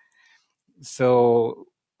vows. So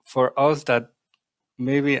for us that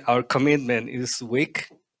maybe our commitment is weak,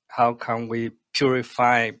 how can we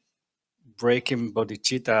purify breaking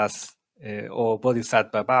bodhicittas or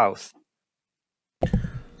bodhisattva vows?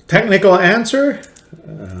 Technical answer,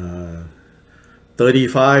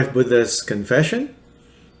 35 Buddha's confession.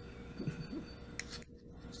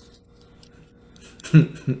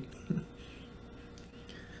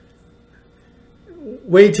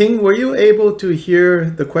 Wei Ting, were you able to hear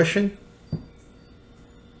the question?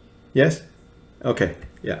 Yes? Okay,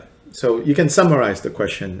 yeah. So you can summarize the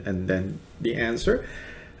question and then the answer.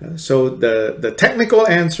 So the technical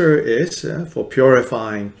answer is for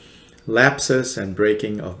purifying lapses and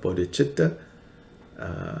breaking of bodhicitta,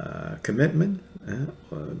 commitment,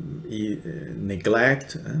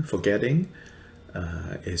 neglect, forgetting,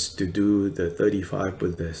 is to do the 35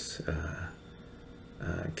 Buddhas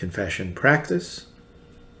confession practice.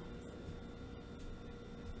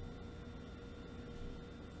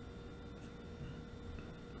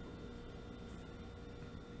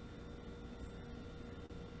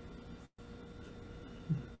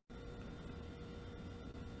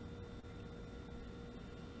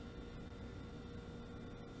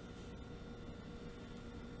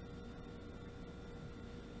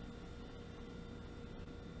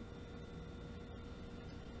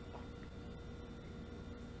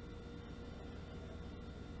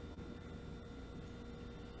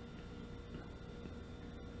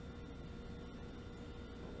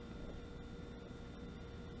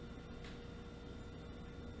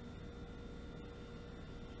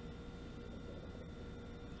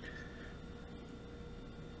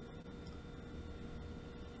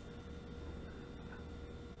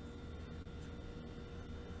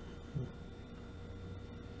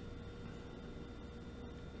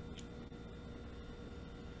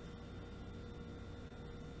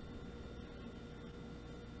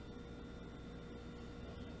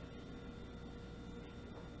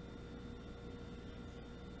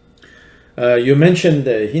 You mentioned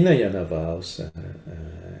the Hinayana vows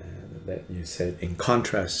that you said in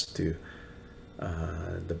contrast to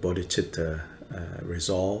the bodhicitta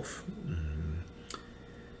resolve.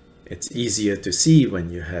 It's easier to see when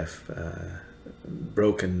you have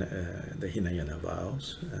broken the Hinayana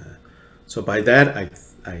vows. So by that,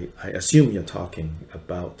 I assume you're talking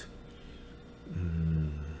about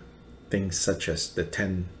things such as the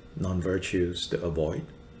 10 non-virtues to avoid.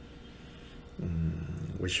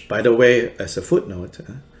 Which, by the way, as a footnote,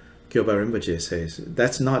 Kyoba Rinpoche says,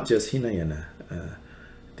 that's not just Hinayana.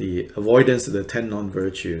 The avoidance of the 10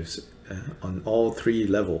 non-virtues on all 3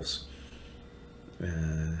 levels,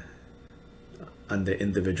 under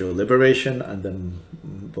individual liberation, under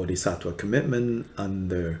Bodhisattva commitment,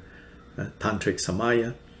 under Tantric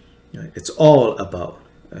Samaya, it's all about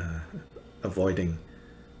avoiding,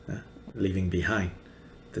 leaving behind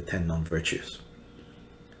the 10 non-virtues.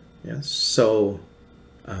 Yeah, so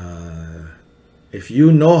if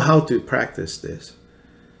you know how to practice this,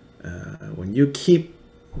 when you keep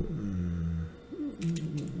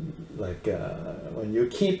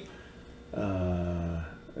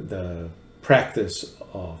the practice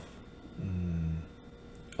of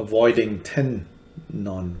avoiding 10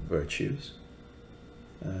 non-virtues,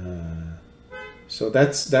 so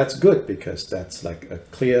that's good, because that's like a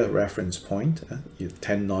clear reference point.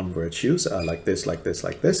 10 non-virtues are like this, like this,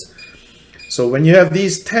 like this. So when you have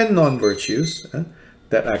these 10 non-virtues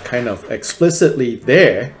that are kind of explicitly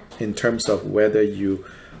there in terms of whether you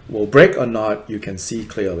will break or not, you can see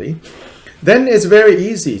clearly, then it's very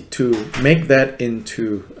easy to make that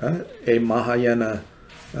into a Mahayana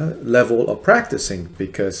level of practicing,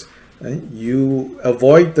 because you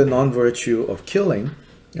avoid the non-virtue of killing.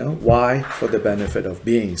 Why? For the benefit of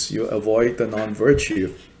beings. You avoid the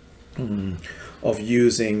non-virtue of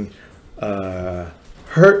using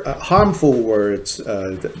harmful words,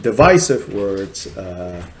 divisive words,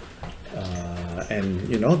 and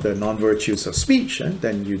the non-virtues of speech.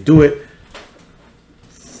 Then you do it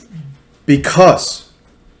because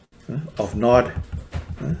of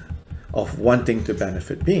wanting to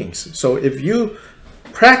benefit beings. So if you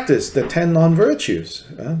practice the 10 non-virtues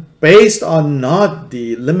based on not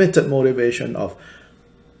the limited motivation of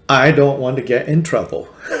I don't want to get in trouble,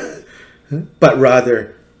 but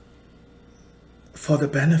rather for the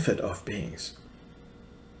benefit of beings,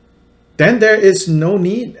 then there is no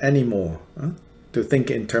need anymore to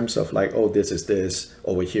think in terms of like, oh, this is this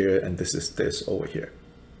over here and this is this over here.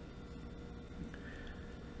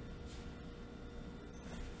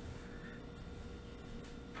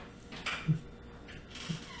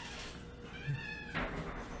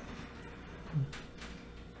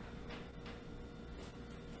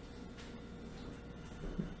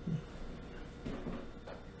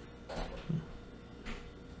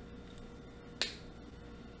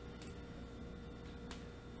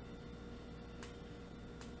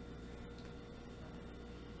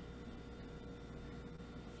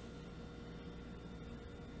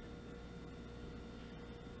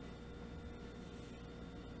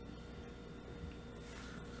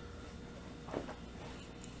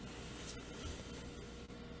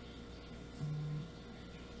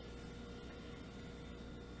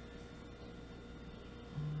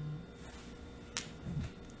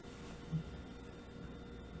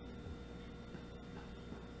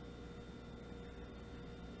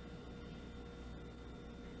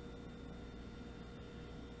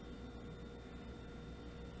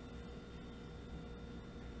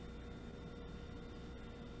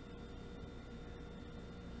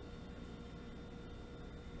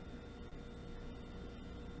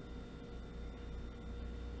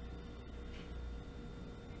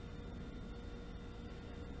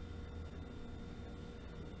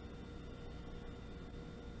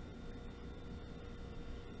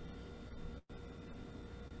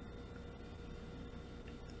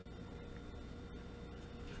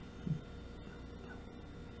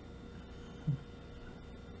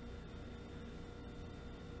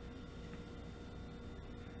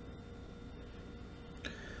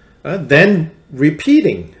 Then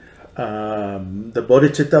repeating the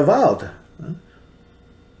Bodhicitta vow.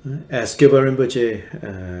 As Kyoba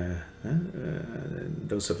Rinpoche,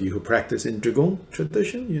 those of you who practice in Drigong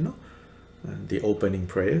tradition, the opening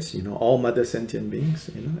prayers, all mother sentient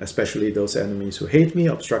beings, especially those enemies who hate me,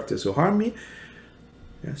 obstructors who harm me.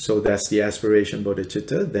 Yeah, so that's the aspiration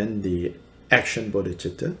bodhicitta. Then the action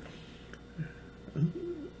bodhicitta.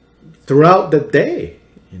 Throughout the day,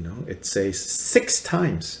 it says 6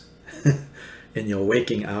 times in your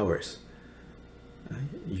waking hours.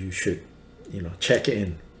 You should, check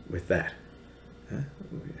in with that.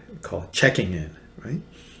 Called checking in, right?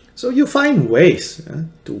 So you find ways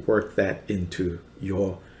to work that into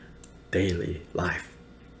your daily life.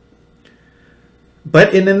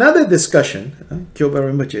 But in another discussion, Kyoba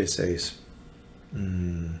Rinpoche says,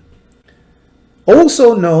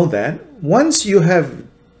 also know that once you have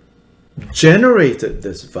generated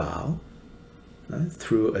this vow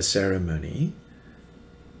through a ceremony,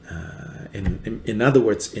 in other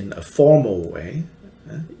words, in a formal way,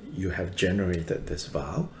 you have generated this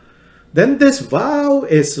vow, then this vow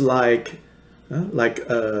is like a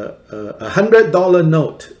 $100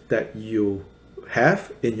 note that you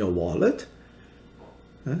have in your wallet,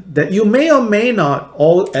 that you may or may not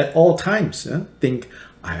at all times think,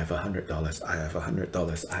 I have $100, I have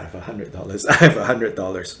 $100, I have $100, I have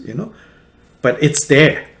 $100, you know, but it's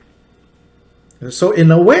there. So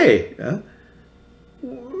in a way,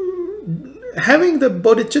 having the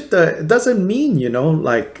bodhicitta doesn't mean, you know,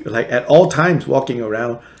 like at all times walking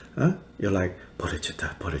around, you're like,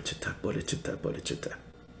 bodhicitta, bodhicitta, bodhicitta, bodhicitta.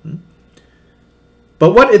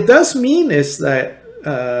 But what it does mean is that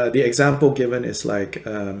the example given is like,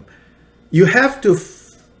 you have to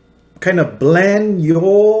kind of blend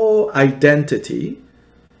your identity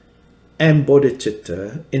and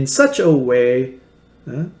bodhicitta in such a way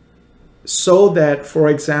so that, for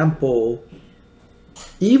example,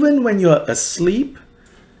 even when you're asleep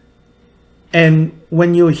and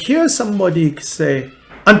when you hear somebody say,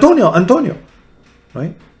 Antonio, Antonio,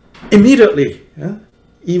 right? Immediately,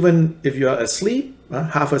 even if you're asleep,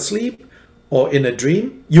 half asleep, or in a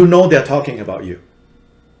dream, you know they're talking about you,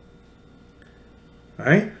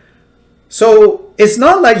 right? So it's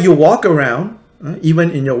not like you walk around,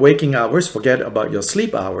 even in your waking hours, forget about your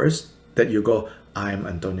sleep hours, that you go, I'm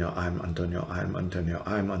Antonio, I'm Antonio, I'm Antonio,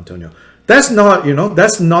 I'm Antonio. That's not, you know,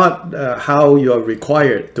 that's not how you're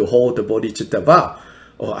required to hold the bodhicitta vow.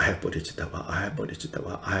 Oh, I have bodhicitta vow, I have bodhicitta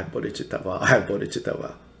vow, I have bodhicitta vow, I have bodhicitta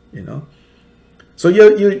vow, you know. So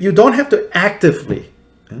you don't have to actively,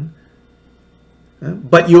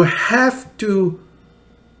 but you have to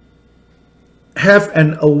have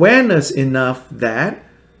an awareness enough that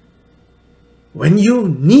when you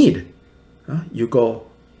need, you go,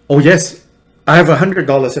 oh yes, I have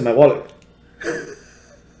 $100 in my wallet.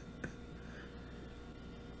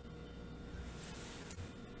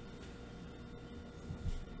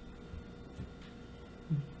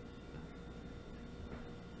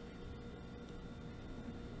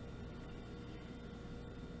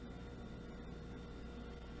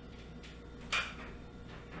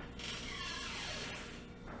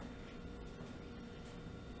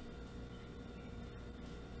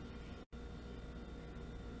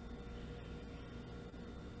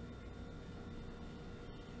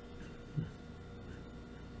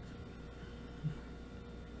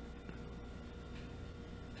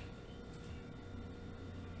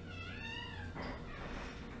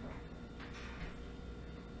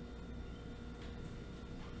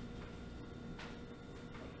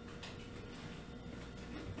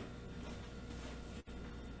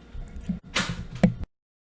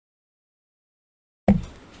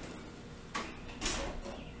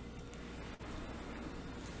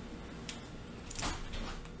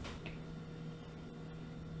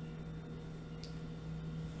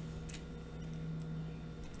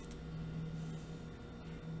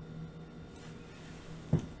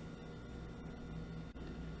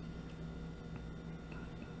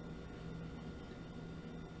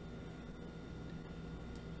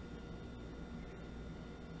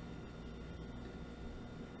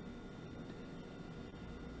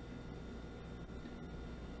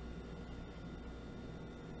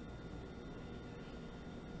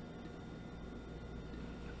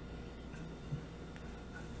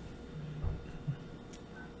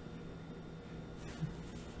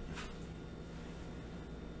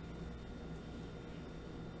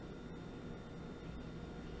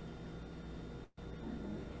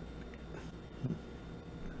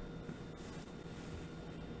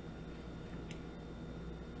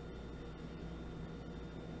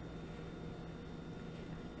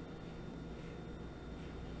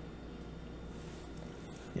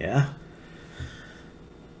 Yeah.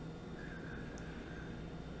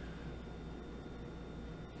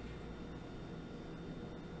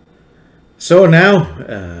 So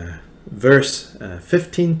now, verse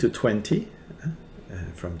 15 to 20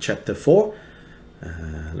 from chapter 4.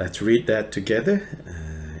 Let's read that together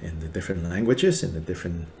in the different languages, in the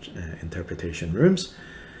different interpretation rooms.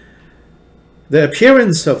 The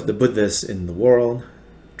appearance of the Buddhas in the world,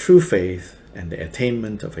 true faith, and the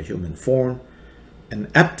attainment of a human form, an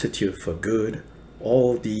aptitude for good,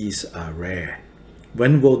 all these are rare.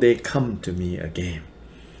 When will they come to me again?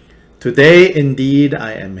 Today, indeed,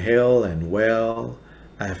 I am hale and well.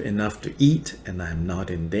 I have enough to eat, and I am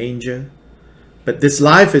not in danger. But this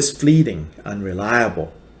life is fleeting,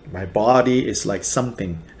 unreliable. My body is like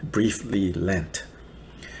something briefly lent.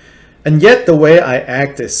 And yet the way I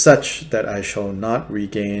act is such that I shall not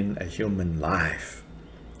regain a human life.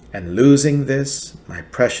 And losing this, my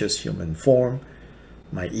precious human form,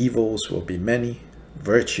 my evils will be many,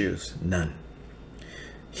 virtues none.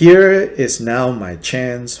 Here is now my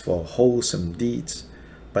chance for wholesome deeds,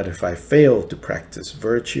 but if I fail to practice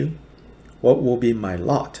virtue, what will be my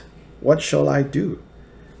lot? What shall I do?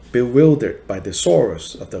 Bewildered by the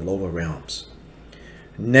sorrows of the lower realms.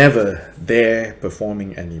 Never there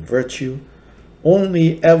performing any virtue,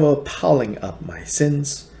 only ever piling up my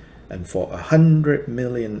sins, and for 100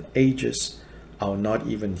 million ages I'll not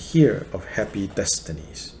even hear of happy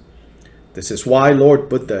destinies. This is why Lord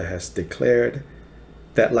Buddha has declared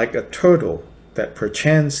that like a turtle that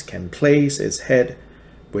perchance can place its head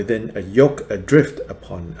within a yoke adrift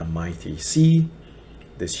upon a mighty sea,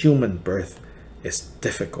 this human birth is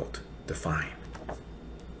difficult to find.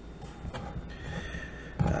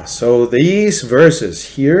 So these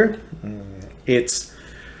verses here, it's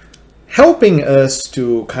helping us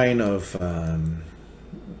to kind of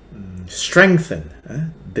strengthen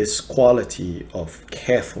this quality of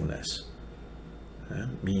carefulness,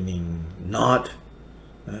 meaning not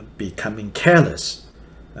becoming careless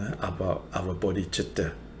about our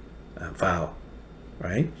bodhicitta vow,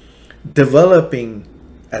 right? Developing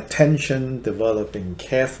attention, developing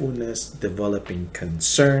carefulness, developing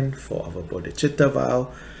concern for our bodhicitta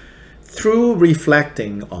vow through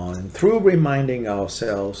reflecting on, through reminding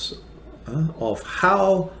ourselves of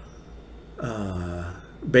how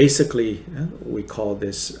basically we call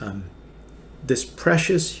this this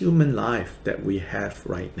precious human life that we have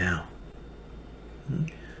right now.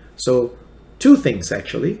 So two things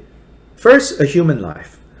actually. First, a human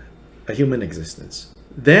life, a human existence.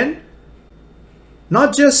 Then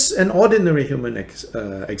not just an ordinary human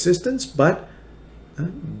existence, but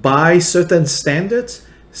by certain standards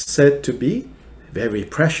said to be very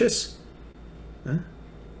precious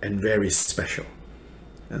and very special.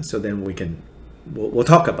 So then we'll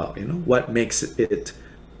talk about what makes it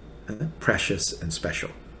precious and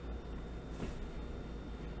special.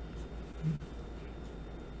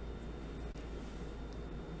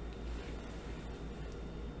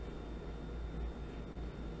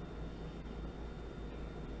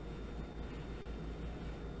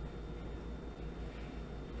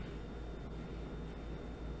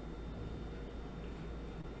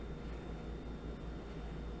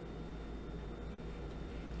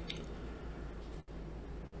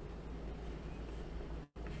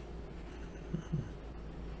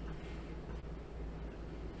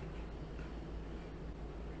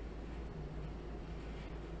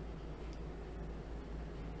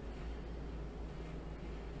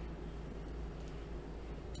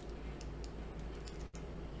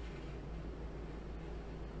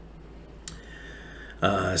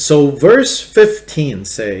 So verse 15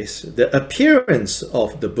 says, the appearance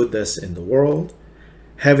of the Buddhas in the world,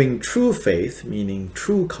 having true faith, meaning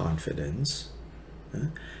true confidence,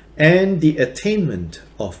 and the attainment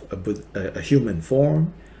of a human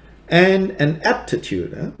form, and an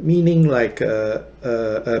aptitude, meaning like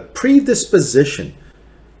a predisposition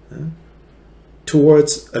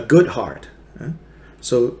towards a good heart.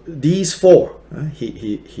 So these four,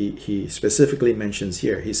 he specifically mentions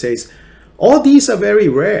here. He says, all these are very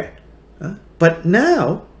rare, but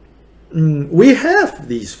now we have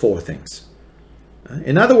these four things.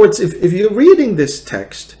 In other words, if you're reading this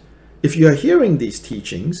text, if you're hearing these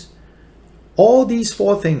teachings, all these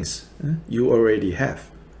four things you already have.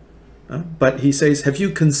 But he says, have you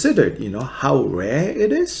considered, how rare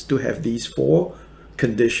it is to have these four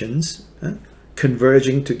conditions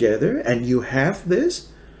converging together, and you have this?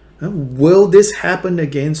 Will this happen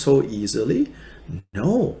again so easily?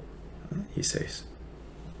 No. He says.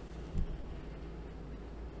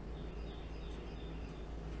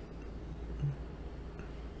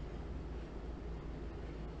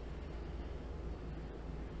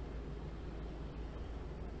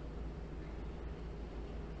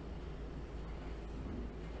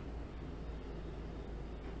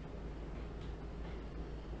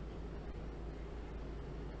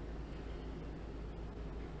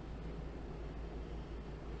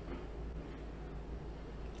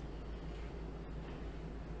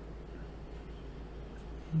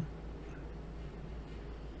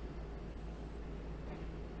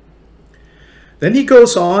 Then he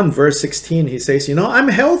goes on, verse 16, he says, I'm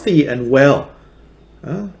healthy and well,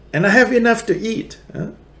 and I have enough to eat,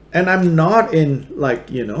 and I'm not in like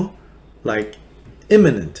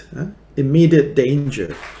imminent, immediate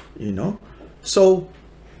danger, So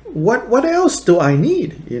what else do I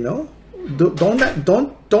need? You know,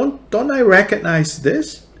 don't I recognize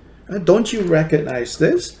this? Don't you recognize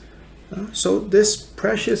this? So this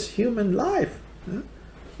precious human life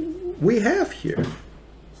we have here.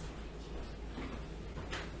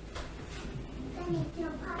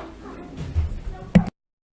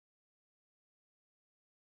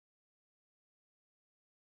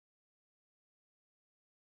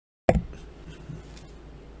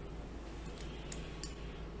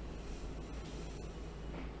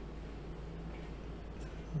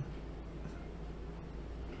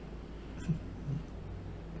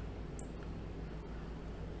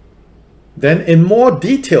 Then in more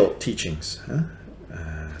detailed teachings,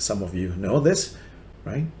 some of you know this,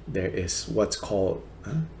 right? There is what's called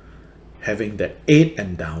having the 8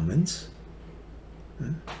 endowments,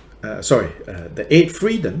 the 8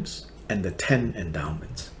 freedoms and the 10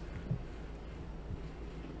 endowments.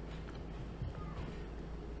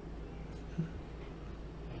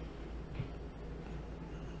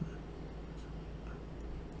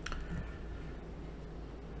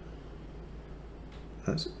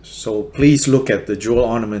 So please look at the jewel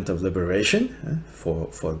ornament of liberation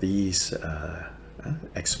for these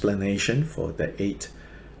explanation for the 8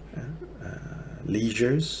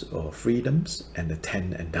 leisures or freedoms and the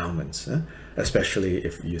 10 endowments, especially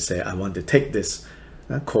if you say, I want to take this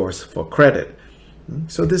course for credit.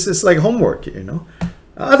 So this is like homework, you know.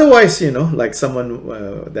 Otherwise, you know, like someone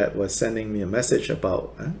that was sending me a message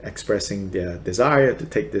about expressing their desire to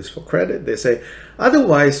take this for credit, they say,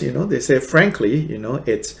 otherwise, you know, they say, frankly, you know,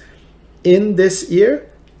 it's in this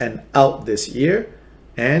year and out this year,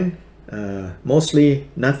 and mostly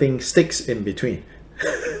nothing sticks in between.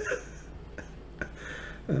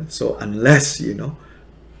 So unless, you know,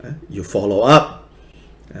 you follow up,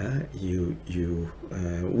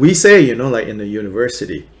 we say, you know, like in the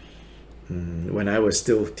university, when I was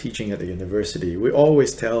still teaching at the university, we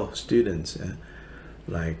always tell students,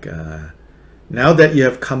 like, now that you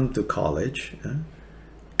have come to college,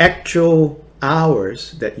 actual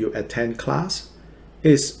hours that you attend class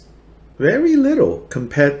is very little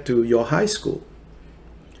compared to your high school.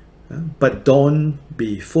 But don't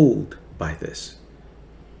be fooled by this.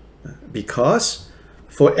 Because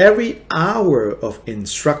for every hour of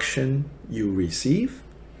instruction you receive,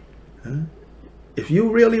 if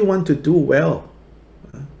you really want to do well,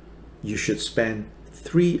 you should spend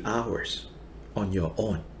 3 hours on your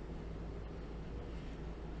own.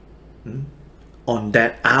 On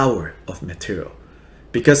that hour of material.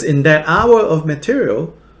 Because in that hour of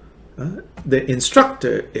material, the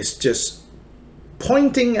instructor is just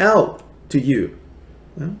pointing out to you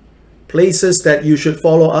places that you should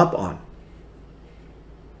follow up on.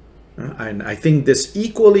 And I think this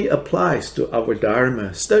equally applies to our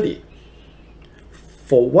Dharma study.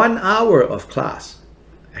 For 1 hour of class,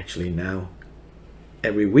 actually now,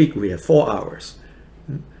 every week we have 4 hours.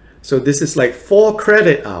 So this is like 4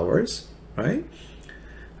 credit hours, right?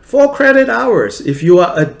 4 credit hours. If you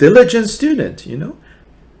are a diligent student, you know,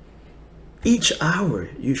 each hour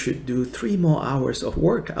you should do 3 more hours of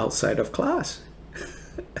work outside of class.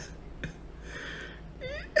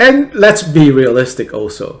 And let's be realistic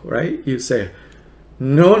also, right? You say,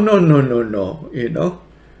 no, you know,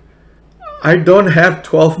 I don't have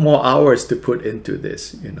 12 more hours to put into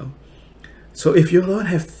this, you know. So if you don't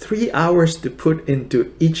have 3 hours to put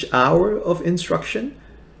into each hour of instruction,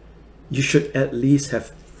 you should at least have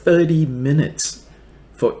 30 minutes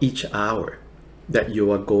for each hour that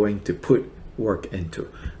you are going to put work into.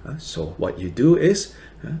 So what you do is,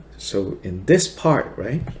 so in this part,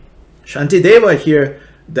 right, Shantideva here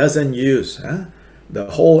doesn't use the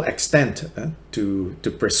whole extent to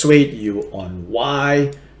persuade you on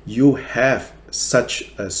why you have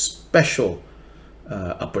such a special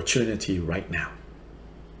opportunity right now.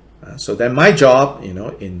 So then my job, you know,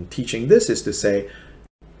 in teaching this is to say,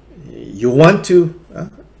 you want to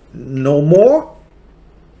know more?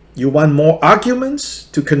 You want more arguments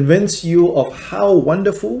to convince you of how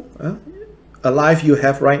wonderful a life you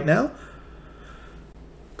have right now?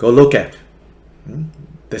 Go look at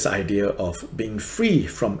this idea of being free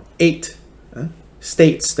from 8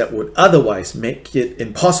 states that would otherwise make it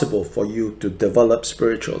impossible for you to develop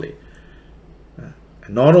spiritually.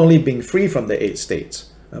 Not only being free from the 8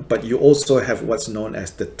 states, but you also have what's known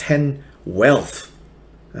as the 10 wealth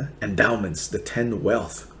endowments, the 10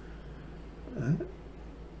 wealth.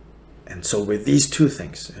 And so with these 2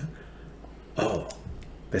 things, oh,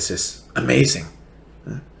 this is amazing.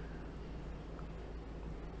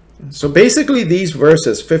 So basically these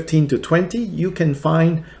verses 15 to 20, you can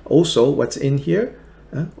find also what's in here,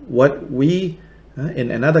 what we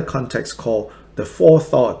in another context call the 4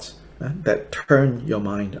 thoughts that turn your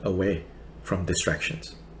mind away from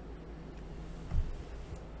distractions.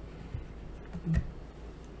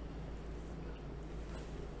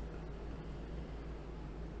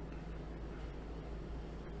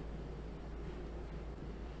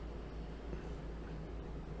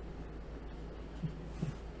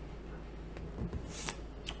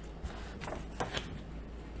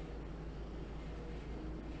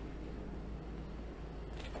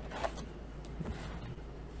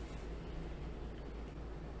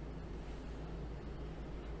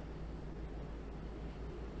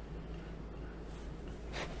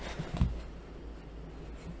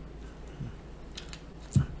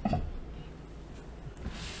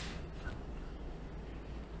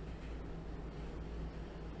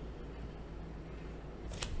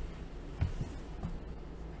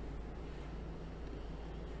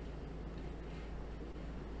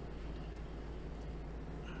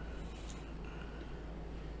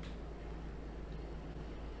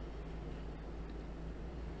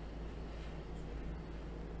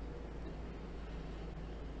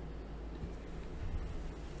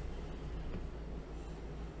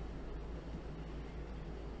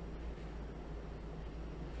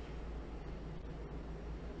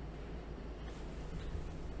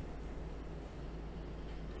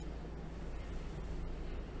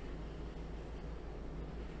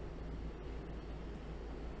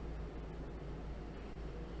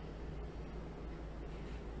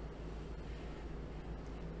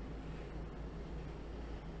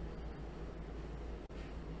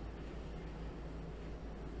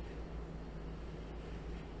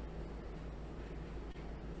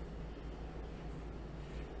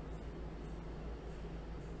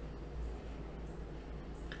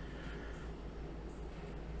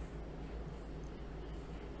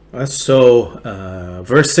 So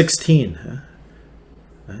verse 16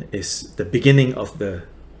 is the beginning of the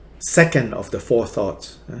second of the four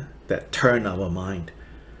thoughts that turn our mind.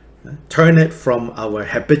 Turn it from our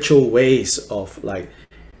habitual ways of like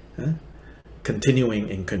continuing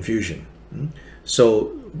in confusion.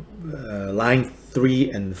 So line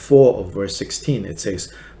 3 and 4 of verse 16, it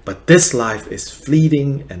says, "But this life is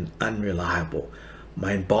fleeting and unreliable.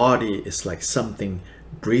 My body is like something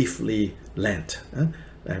briefly lent."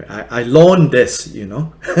 I loaned this, you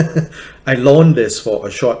know. I loaned this for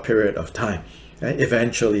a short period of time.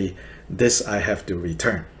 Eventually, this I have to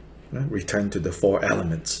return. Return to the four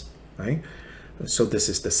elements. Right? So this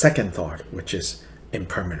is the second thought, which is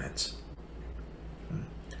impermanence.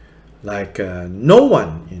 Like no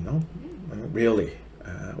one, you know, really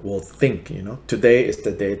will think, you know, today is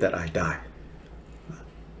the day that I die.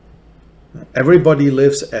 Everybody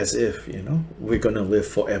lives as if, you know, we're going to live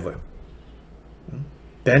forever.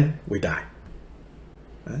 Then we die.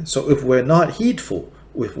 So if we're not heedful,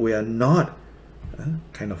 if we are not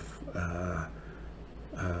kind of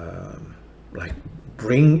like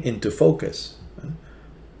bring into focus,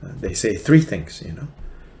 they say three things, you know.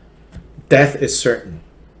 Death is certain.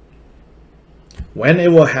 When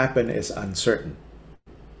it will happen is uncertain.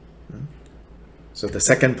 So the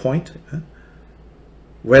second point,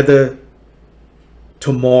 whether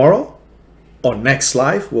tomorrow or next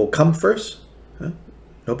life will come first,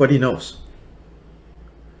 nobody knows.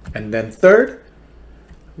 And then third,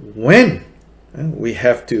 when we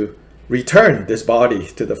have to return this body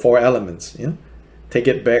to the four elements, you know, take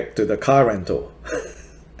it back to the car rental.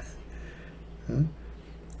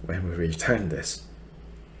 When we return this,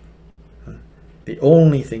 the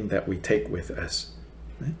only thing that we take with us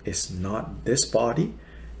is not this body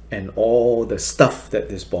and all the stuff that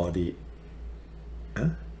this body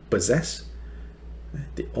possess.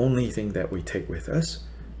 The only thing that we take with us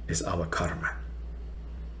is our karma.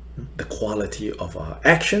 The quality of our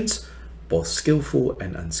actions, both skillful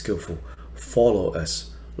and unskillful, follow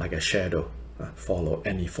us like a shadow follow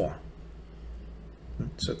any form.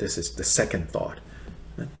 So this is the second thought,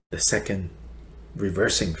 the second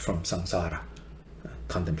reversing from samsara,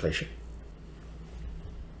 contemplation.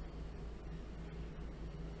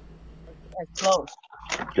 Close.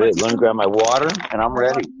 Good. Let me grab my water and I'm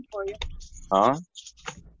ready. Huh?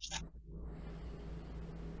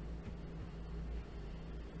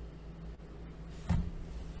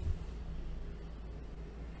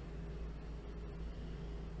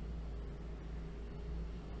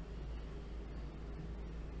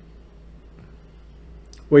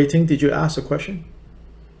 Wei Ting, did you ask a question?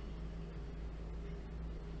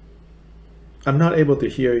 I'm not able to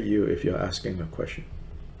hear you if you're asking a question.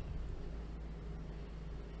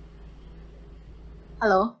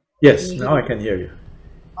 Hello? Yes, now I can hear you.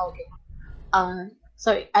 Okay.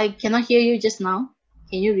 Sorry, I cannot hear you just now.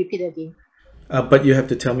 Can you repeat again? But you have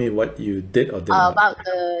to tell me what you did or did not. About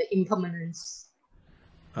the impermanence.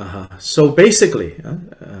 So basically,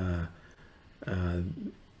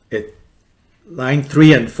 line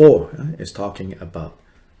 3 and 4 is talking about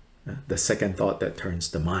the second thought that turns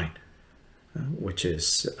the mind, which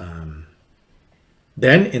is,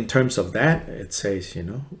 then in terms of that, it says,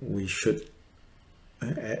 we should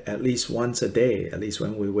at least once a day, at least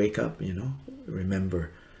when we wake up,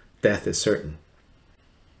 remember death is certain.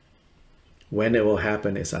 When it will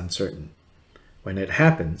happen is uncertain. When it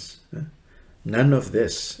happens, none of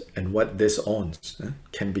this and what this owns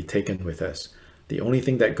can be taken with us. The only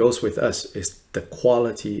thing that goes with us is the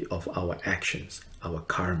quality of our actions, our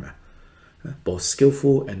karma, both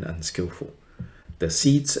skillful and unskillful. The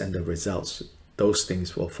seeds and the results, those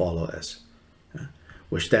things will follow us,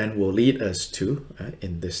 which then will lead us to,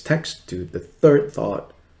 in this text, to the third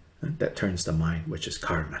thought that turns the mind, which is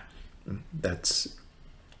karma. That's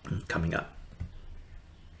coming up.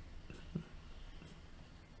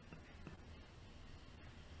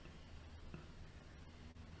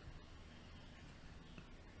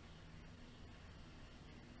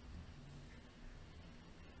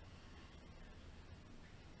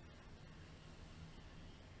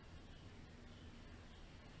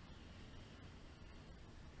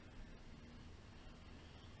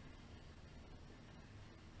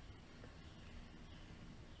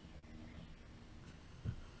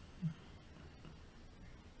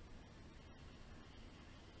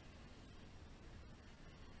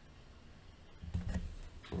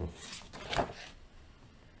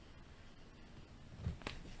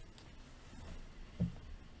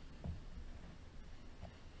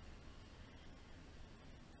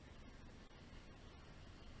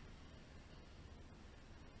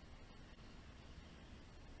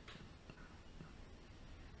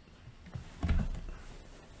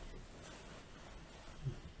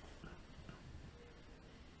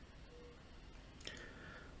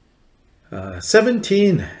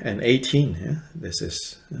 17 and 18, this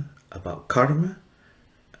is about karma,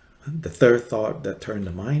 the third thought that turned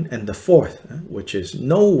the mind, and the fourth, which is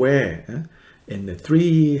nowhere in the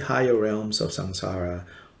three higher realms of samsara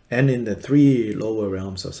and in the three lower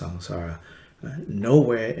realms of samsara,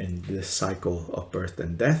 nowhere in this cycle of birth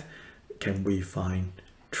and death can we find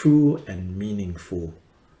true and meaningful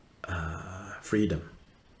freedom.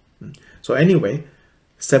 So anyway,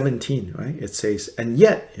 17, right? It says, and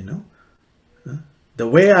yet, the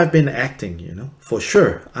way I've been acting, for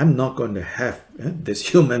sure, I'm not going to have this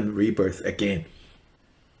human rebirth again.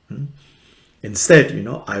 Instead,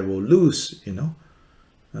 I will lose,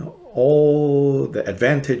 all the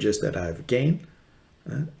advantages that I've gained.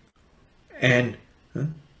 And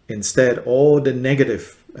instead, all the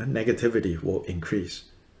negativity will increase.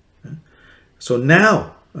 So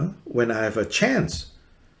now, when I have a chance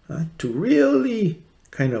to really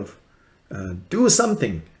kind of do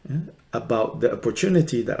something about the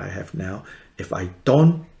opportunity that I have now, if I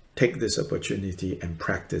don't take this opportunity and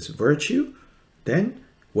practice virtue, then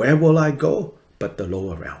where will I go but the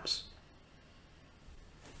lower realms?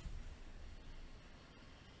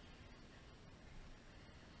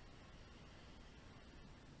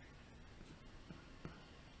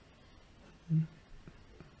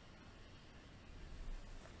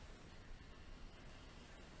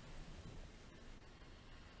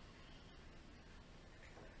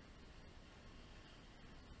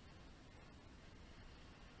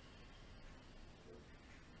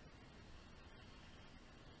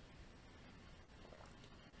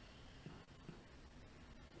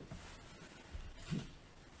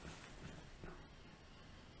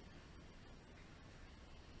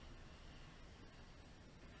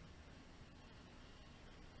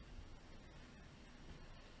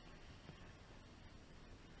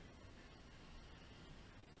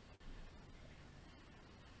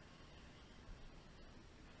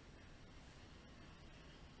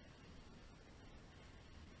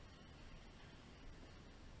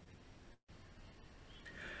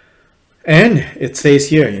 And it says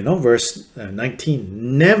here, verse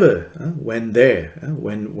 19, never when there,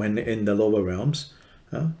 when in the lower realms,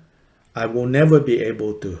 I will never be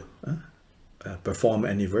able to perform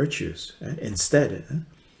any virtues. Instead,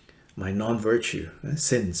 my non-virtue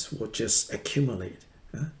sins will just accumulate,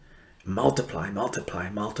 multiply,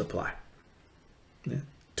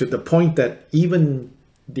 to the point that even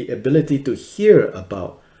the ability to hear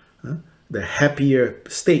about the happier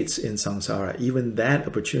states in samsara, even that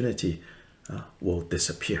opportunity will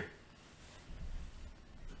disappear.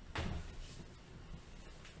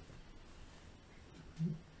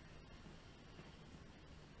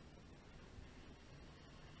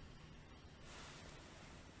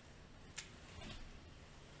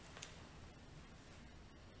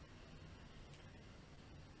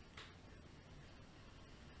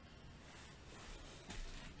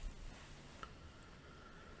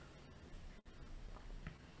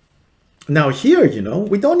 Now here,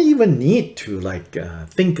 we don't even need to like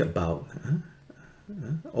think about,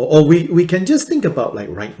 or we can just think about like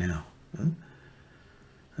right now.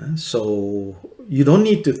 So you don't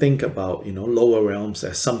need to think about, lower realms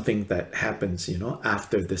as something that happens,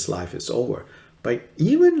 after this life is over. But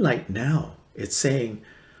even like now, it's saying,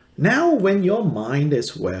 now when your mind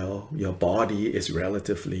is well, your body is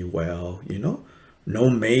relatively well, no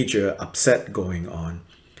major upset going on,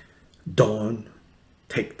 don't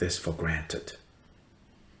take this for granted.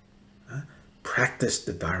 Practice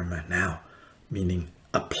the Dharma now, meaning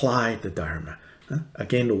apply the Dharma.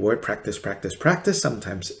 Again, the word practice, practice, practice.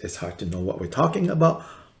 Sometimes it's hard to know what we're talking about.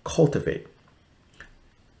 Cultivate.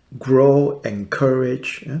 Grow,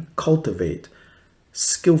 encourage, cultivate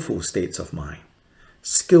skillful states of mind.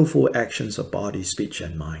 Skillful actions of body, speech,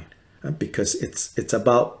 and mind. Because it's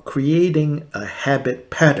about creating a habit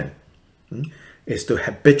pattern. Is to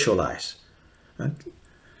habitualize.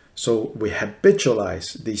 So we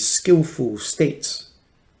habitualize these skillful states.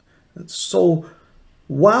 So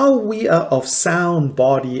while we are of sound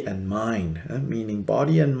body and mind, meaning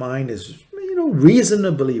body and mind is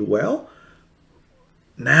reasonably well,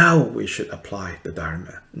 now we should apply the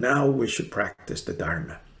Dharma. Now we should practice the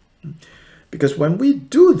Dharma. Because when we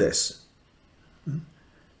do this,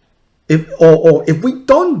 if we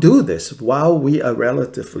don't do this while we are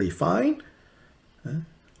relatively fine,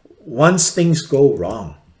 once things go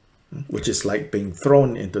wrong, which is like being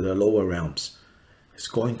thrown into the lower realms, it's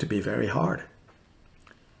going to be very hard.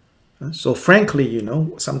 So frankly,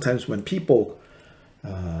 sometimes when people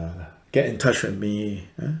get in touch with me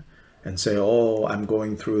and say, oh, I'm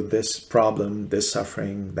going through this problem, this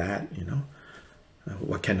suffering, that,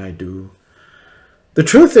 what can I do? The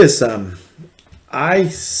truth is,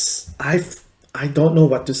 I don't know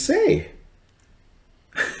what to say.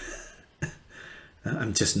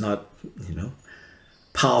 I'm just not,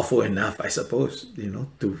 powerful enough, I suppose,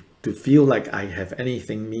 to feel like I have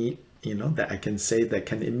anything that I can say that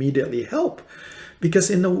can immediately help. Because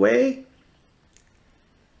in a way,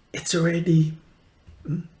 it's already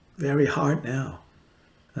very hard now.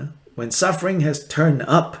 When suffering has turned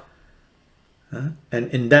up, and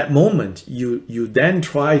in that moment, you then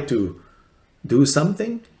try to do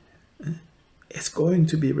something, it's going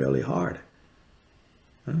to be really hard.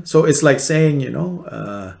 So it's like saying,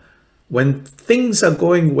 when things are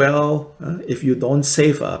going well, if you don't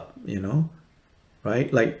save up,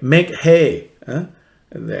 right? Like make hay,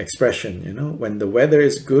 the expression, when the weather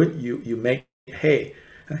is good, you make hay.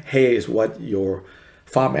 Hay is what your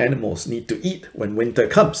farm animals need to eat when winter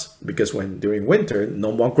comes, because during winter,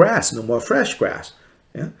 no more grass, no more fresh grass.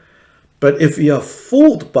 Yeah. But if you're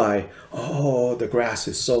fooled by, oh, the grass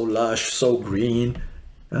is so lush, so green,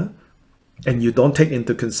 and you don't take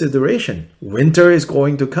into consideration winter is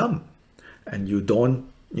going to come, and you don't,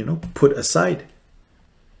 put aside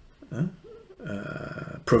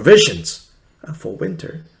provisions for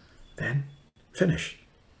winter, then finish.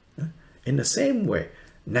 In the same way,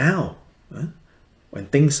 now, when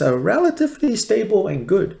things are relatively stable and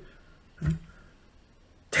good,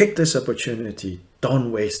 take this opportunity.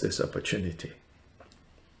 Don't waste this opportunity.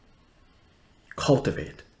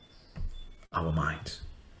 Cultivate our minds.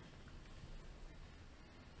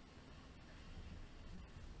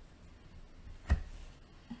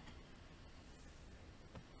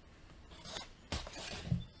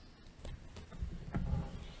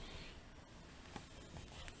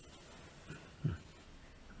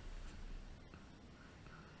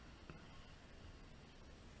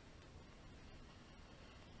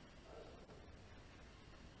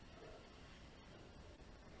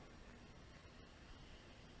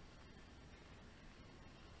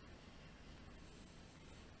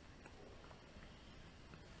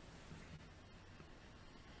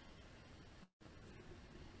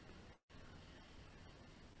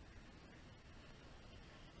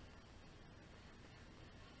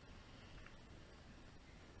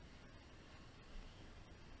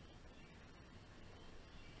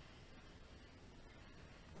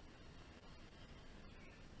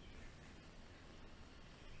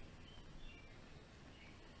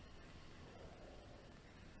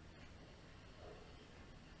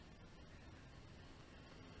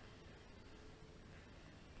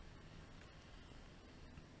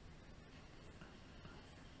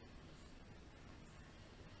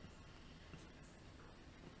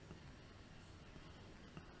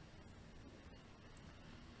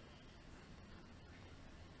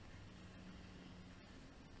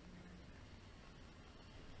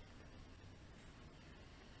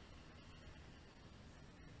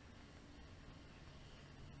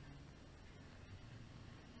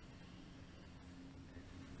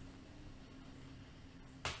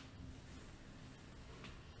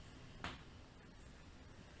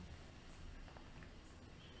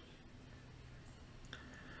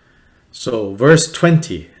 So verse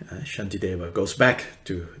 20, Shantideva goes back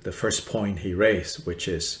to the first point he raised, which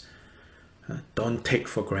is don't take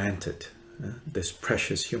for granted this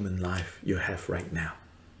precious human life you have right now.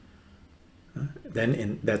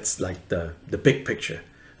 That's like the big picture.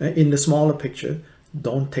 In the smaller picture,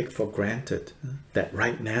 don't take for granted that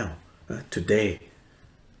right now, today,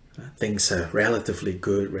 things are relatively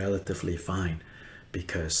good, relatively fine,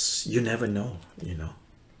 because you never know,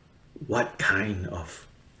 what kind of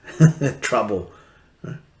trouble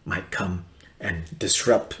might come and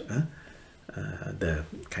disrupt the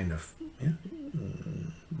kind of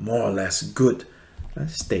more or less good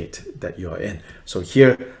state that you're in. So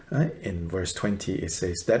here in verse 20 it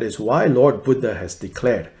says, that is why Lord Buddha has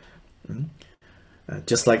declared,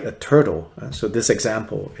 just like a turtle. So this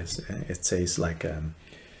example is, it says like,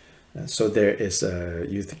 so there is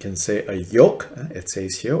you can say a yoke, it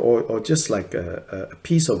says here, or just like a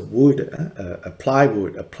piece of wood, a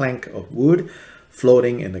plywood, a plank of wood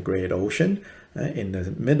floating in the great ocean. In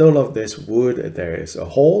the middle of this wood there is a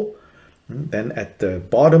hole. Then at the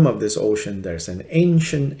bottom of this ocean there's an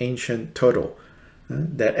ancient turtle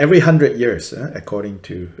that every 100 years, according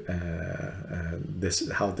to this,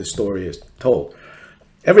 how the story is told,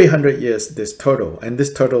 every 100 years this turtle, and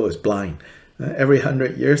this turtle is blind, every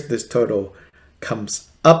 100 years this turtle comes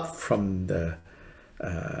up from the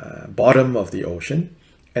bottom of the ocean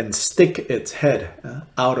and stick its head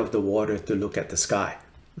out of the water to look at the sky.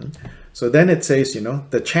 So then it says,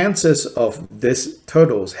 the chances of this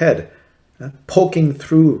turtle's head poking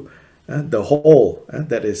through the hole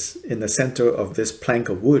that is in the center of this plank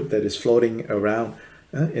of wood that is floating around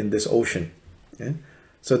in this ocean.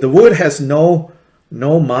 So the wood has no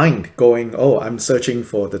mind going, oh, I'm searching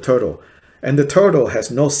for the turtle. And the turtle has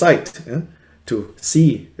no sight to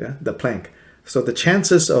see the plank. So the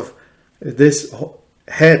chances of this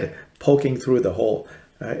head poking through the hole,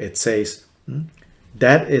 it says,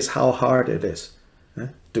 that is how hard it is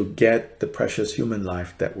to get the precious human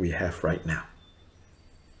life that we have right now.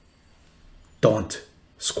 Don't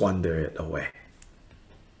squander it away.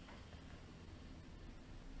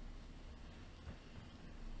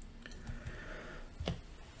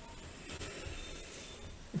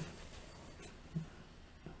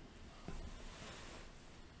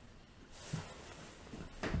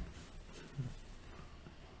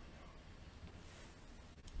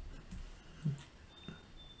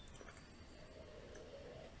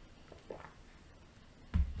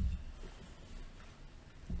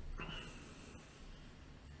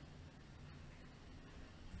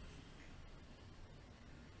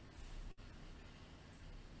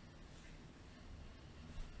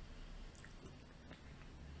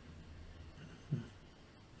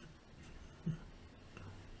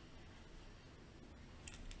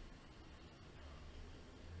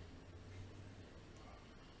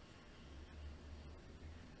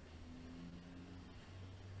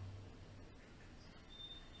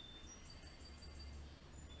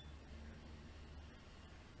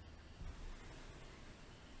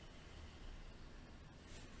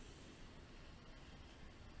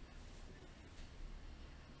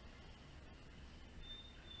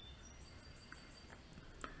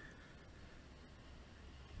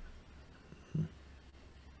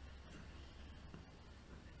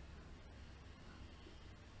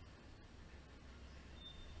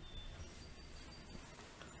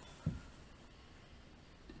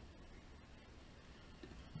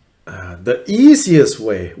 The easiest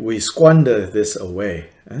way we squander this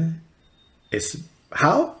away is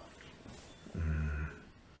how?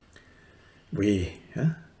 We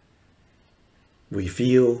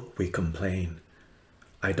feel, we complain,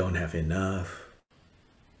 I don't have enough,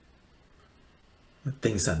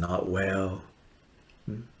 things are not well,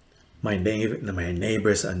 my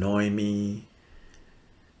neighbors annoy me,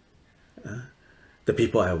 the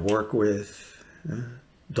people I work with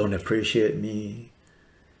don't appreciate me,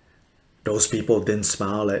 those people didn't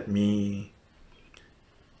smile at me,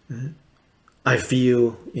 I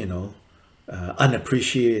feel,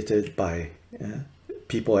 unappreciated by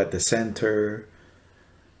people at the center,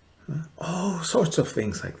 all sorts of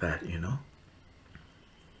things like that,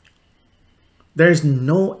 There's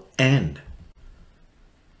no end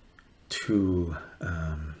to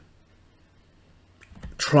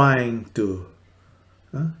trying to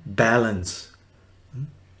balance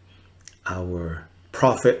our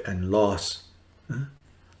profit and loss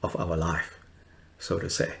of our life, so to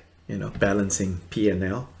say, balancing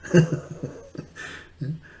P&L.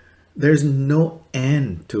 There's no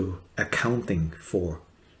end to accounting for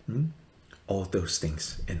all those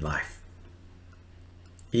things in life.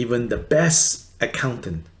 Even the best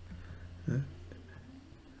accountant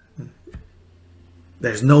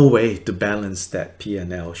There's no way to balance that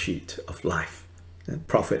P&L sheet of life,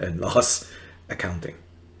 profit and loss accounting.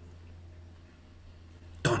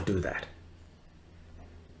 Don't do that.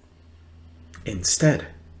 Instead,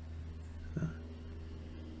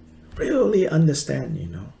 really understand,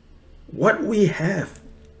 what we have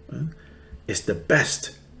is the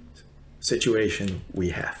best situation we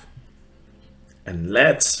have. And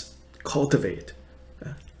let's cultivate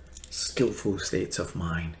skillful states of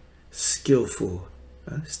mind, skillful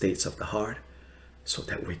states of the heart, so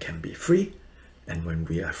that we can be free. And when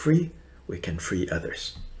we are free, we can free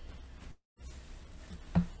others.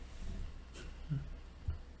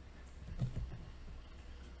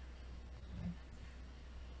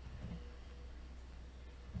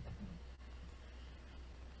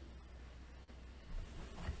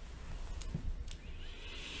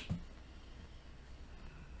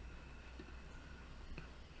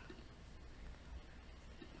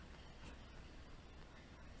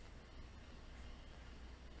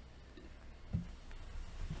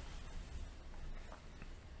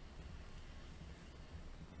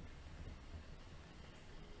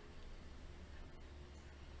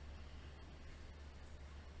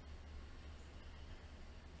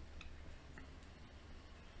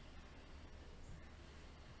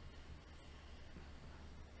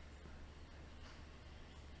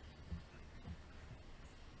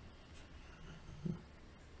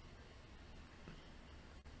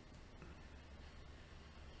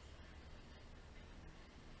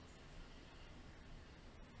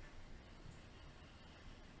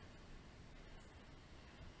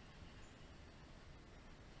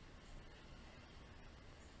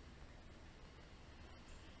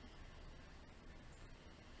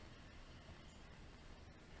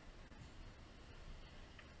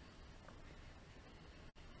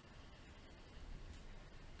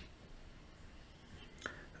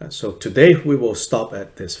 So today we will stop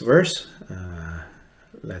at this verse.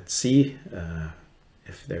 Let's see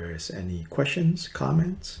if there is any questions,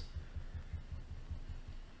 comments.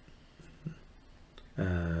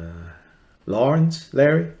 Lawrence,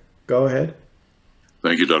 Larry, go ahead.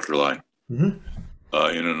 Thank you, Dr. Lai. Mm-hmm.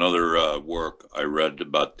 In another work, I read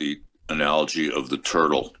about the analogy of the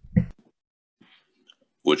turtle,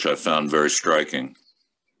 which I found very striking.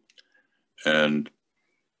 And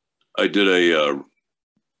I did a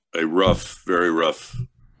very rough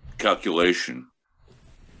calculation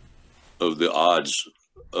of the odds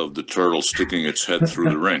of the turtle sticking its head through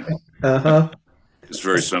the ring. It's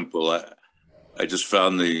very simple. I just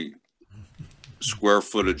found the square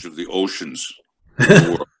footage of the oceans in the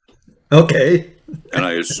world. Okay. And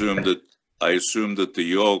I assumed that the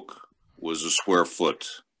yolk was a square foot.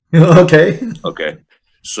 Okay. Okay.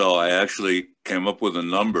 So I actually came up with a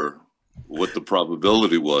number, what the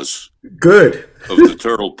probability was. Good. Of the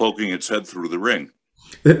turtle poking its head through the ring.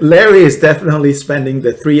 Larry is definitely spending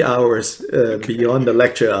the 3 hours beyond the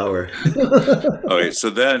lecture hour. Okay, so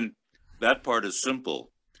then that part is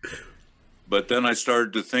simple. But then I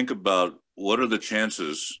started to think about what are the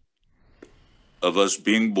chances of us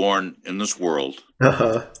being born in this world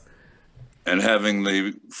and having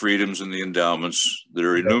the freedoms and the endowments that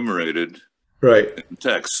are enumerated in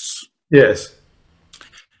texts. Yes.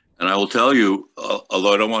 And I will tell you,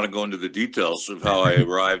 although I don't want to go into the details of how I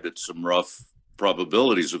arrived at some rough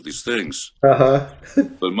probabilities of these things,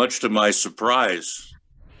 but much to my surprise,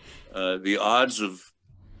 the odds of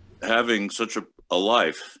having such a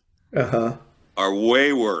life are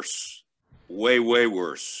way worse, way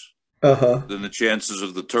worse than the chances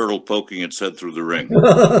of the turtle poking its head through the ring.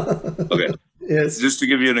 Okay. Yes. Just to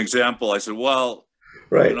give you an example, I said, well,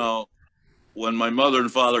 you know, when my mother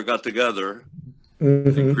and father got together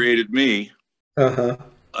and created me,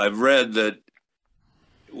 I've read that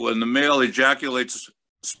when the male ejaculates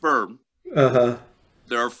sperm, there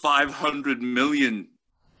are 500 million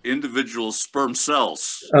individual sperm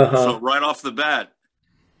cells. So right off the bat,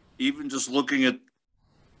 even just looking at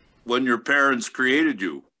when your parents created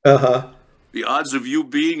you, the odds of you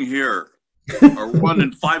being here are 1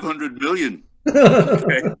 in 500 million.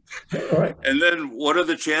 Okay. And then what are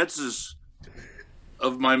the chances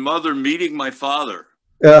of my mother meeting my father?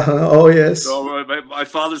 Oh, yes. So my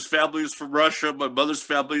father's family is from Russia. My mother's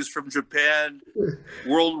family is from Japan.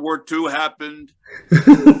 World War II happened.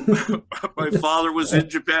 My father was in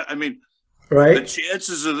Japan. I mean, the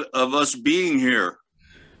chances of us being here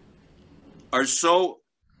are so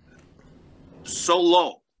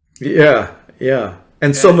low. Yeah.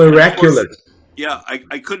 And so miraculous. Of course, yeah,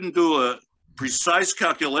 I couldn't do a precise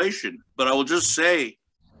calculation, but I will just say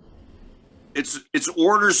it's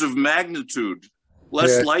orders of magnitude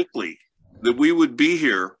less likely that we would be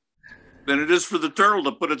here than it is for the turtle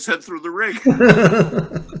to put its head through the rig.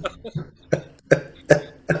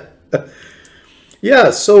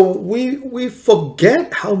 Yeah, so we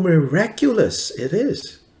forget how miraculous it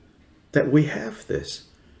is that we have this.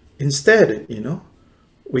 Instead, you know,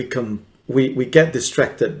 we get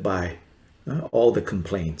distracted by all the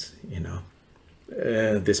complaints, you know.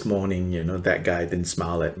 This morning, you know, that guy didn't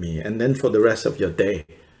smile at me. And then for the rest of your day,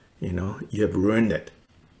 you know, you have ruined it.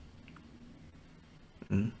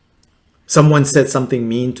 Someone said something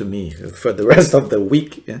mean to me. For the rest of the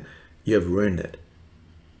week, you have ruined it.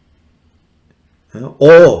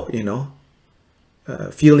 Or, you know,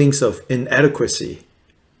 feelings of inadequacy.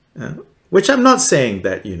 Which I'm not saying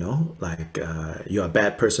that, you know, like you're a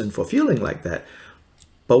bad person for feeling like that.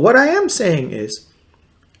 But what I am saying is,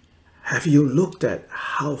 have you looked at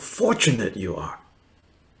how fortunate you are?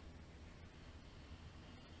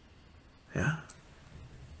 Yeah.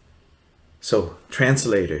 So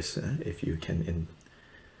translators, if you can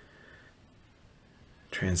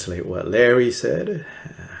translate what Larry said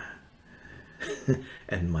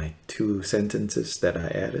and my 2 sentences that I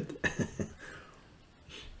added.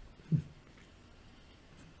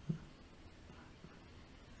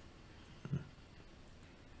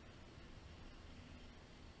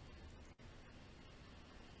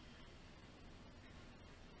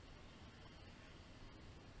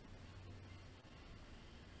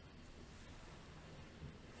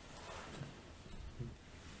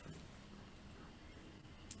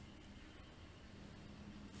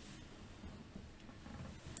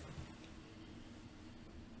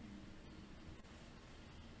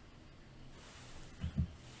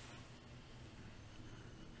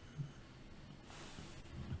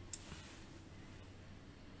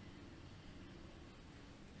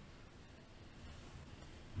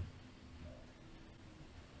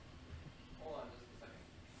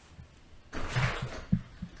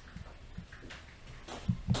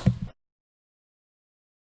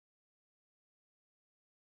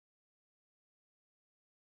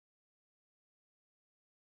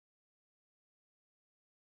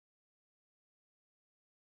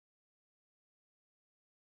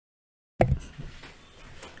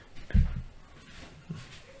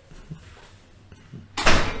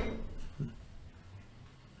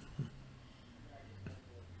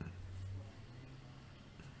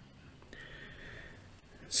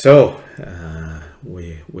 So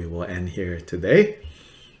we will end here today,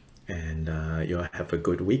 and you'll have a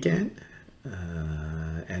good weekend.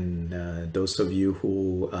 And those of you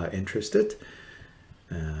who are interested,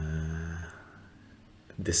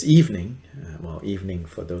 this evening, well, evening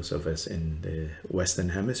for those of us in the Western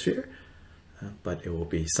Hemisphere, but it will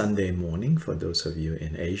be Sunday morning for those of you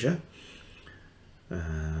in Asia.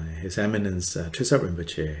 His Eminence Trisa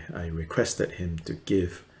Rinpoche, I requested him to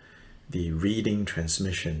give the reading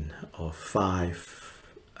transmission of 5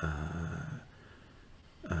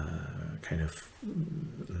 kind of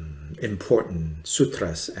important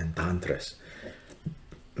sutras and tantras.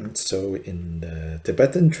 And so in the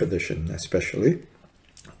Tibetan tradition especially,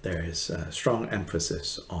 there is a strong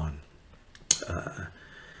emphasis on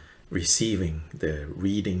receiving the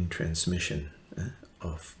reading transmission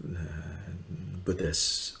of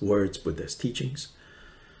Buddha's words, Buddha's teachings,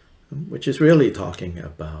 which is really talking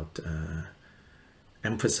about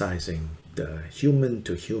emphasizing the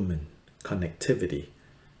human-to-human connectivity,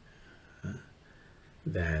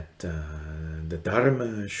 that the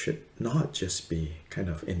Dharma should not just be kind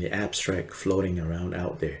of in the abstract floating around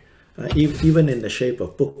out there, even in the shape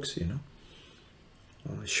of books, you know.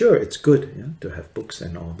 Sure, it's good, you know, to have books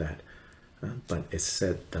and all that, but it's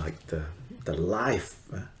said like the life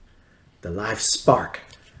spark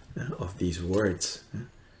of these words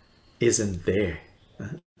isn't there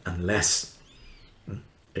unless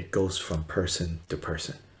it goes from person to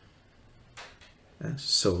person.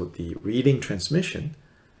 So the reading transmission,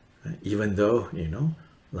 even though, you know,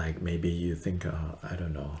 like maybe you think, I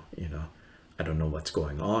don't know, you know, I don't know what's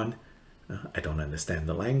going on, I don't understand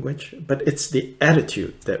the language, but it's the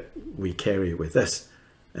attitude that we carry with us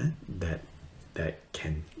that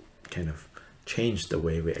can kind of change the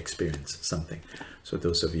way we experience something. So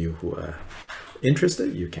those of you who are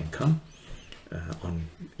interested, you can come on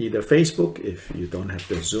either Facebook if you don't have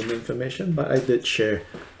the Zoom information, but I did share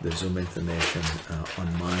the Zoom information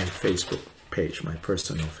on my Facebook page, my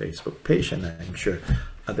personal Facebook page, and I'm sure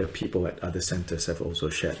other people at other centers have also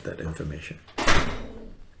shared that information.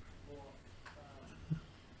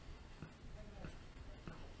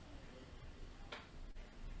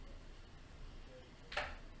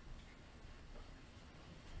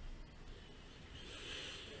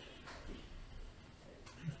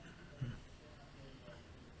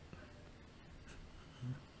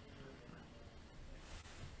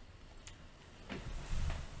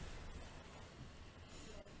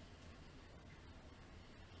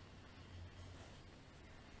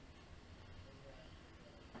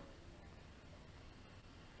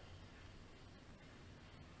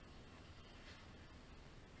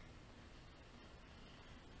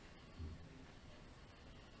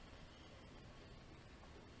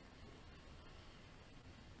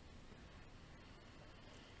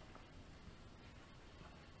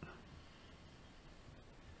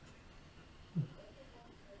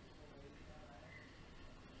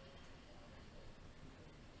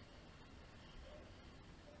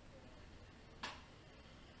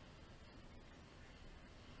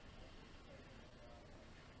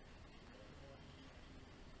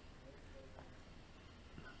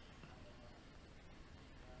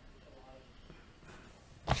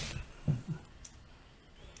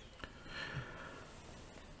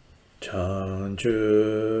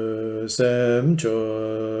 Chu Sem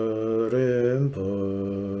Chu Rinpoche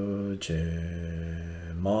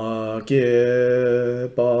Ma Ge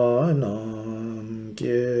Ba Nam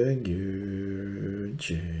Ge Gyu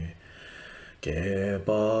Chi Ge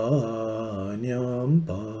Ba Nyam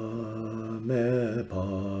Ba Me Pa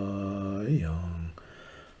Yang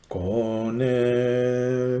Go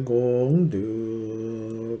Ne Gong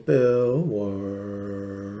Du Bel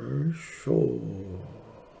War Shou.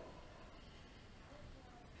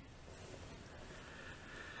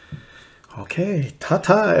 Okay,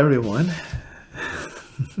 ta-ta, everyone.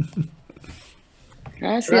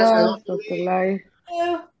 Gracias, Dr. Lai.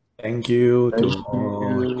 Thank you to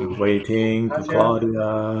all, to Waiting, to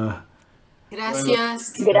Claudia.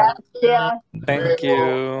 Gracias. Gracias. Thank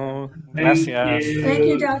you. Gracias. Thank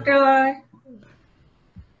you, Dr. Lai.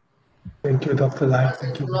 Thank you, Dr. Lai.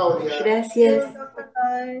 Thank you. Gracias.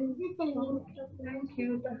 Thank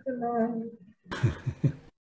you, Dr. Lai.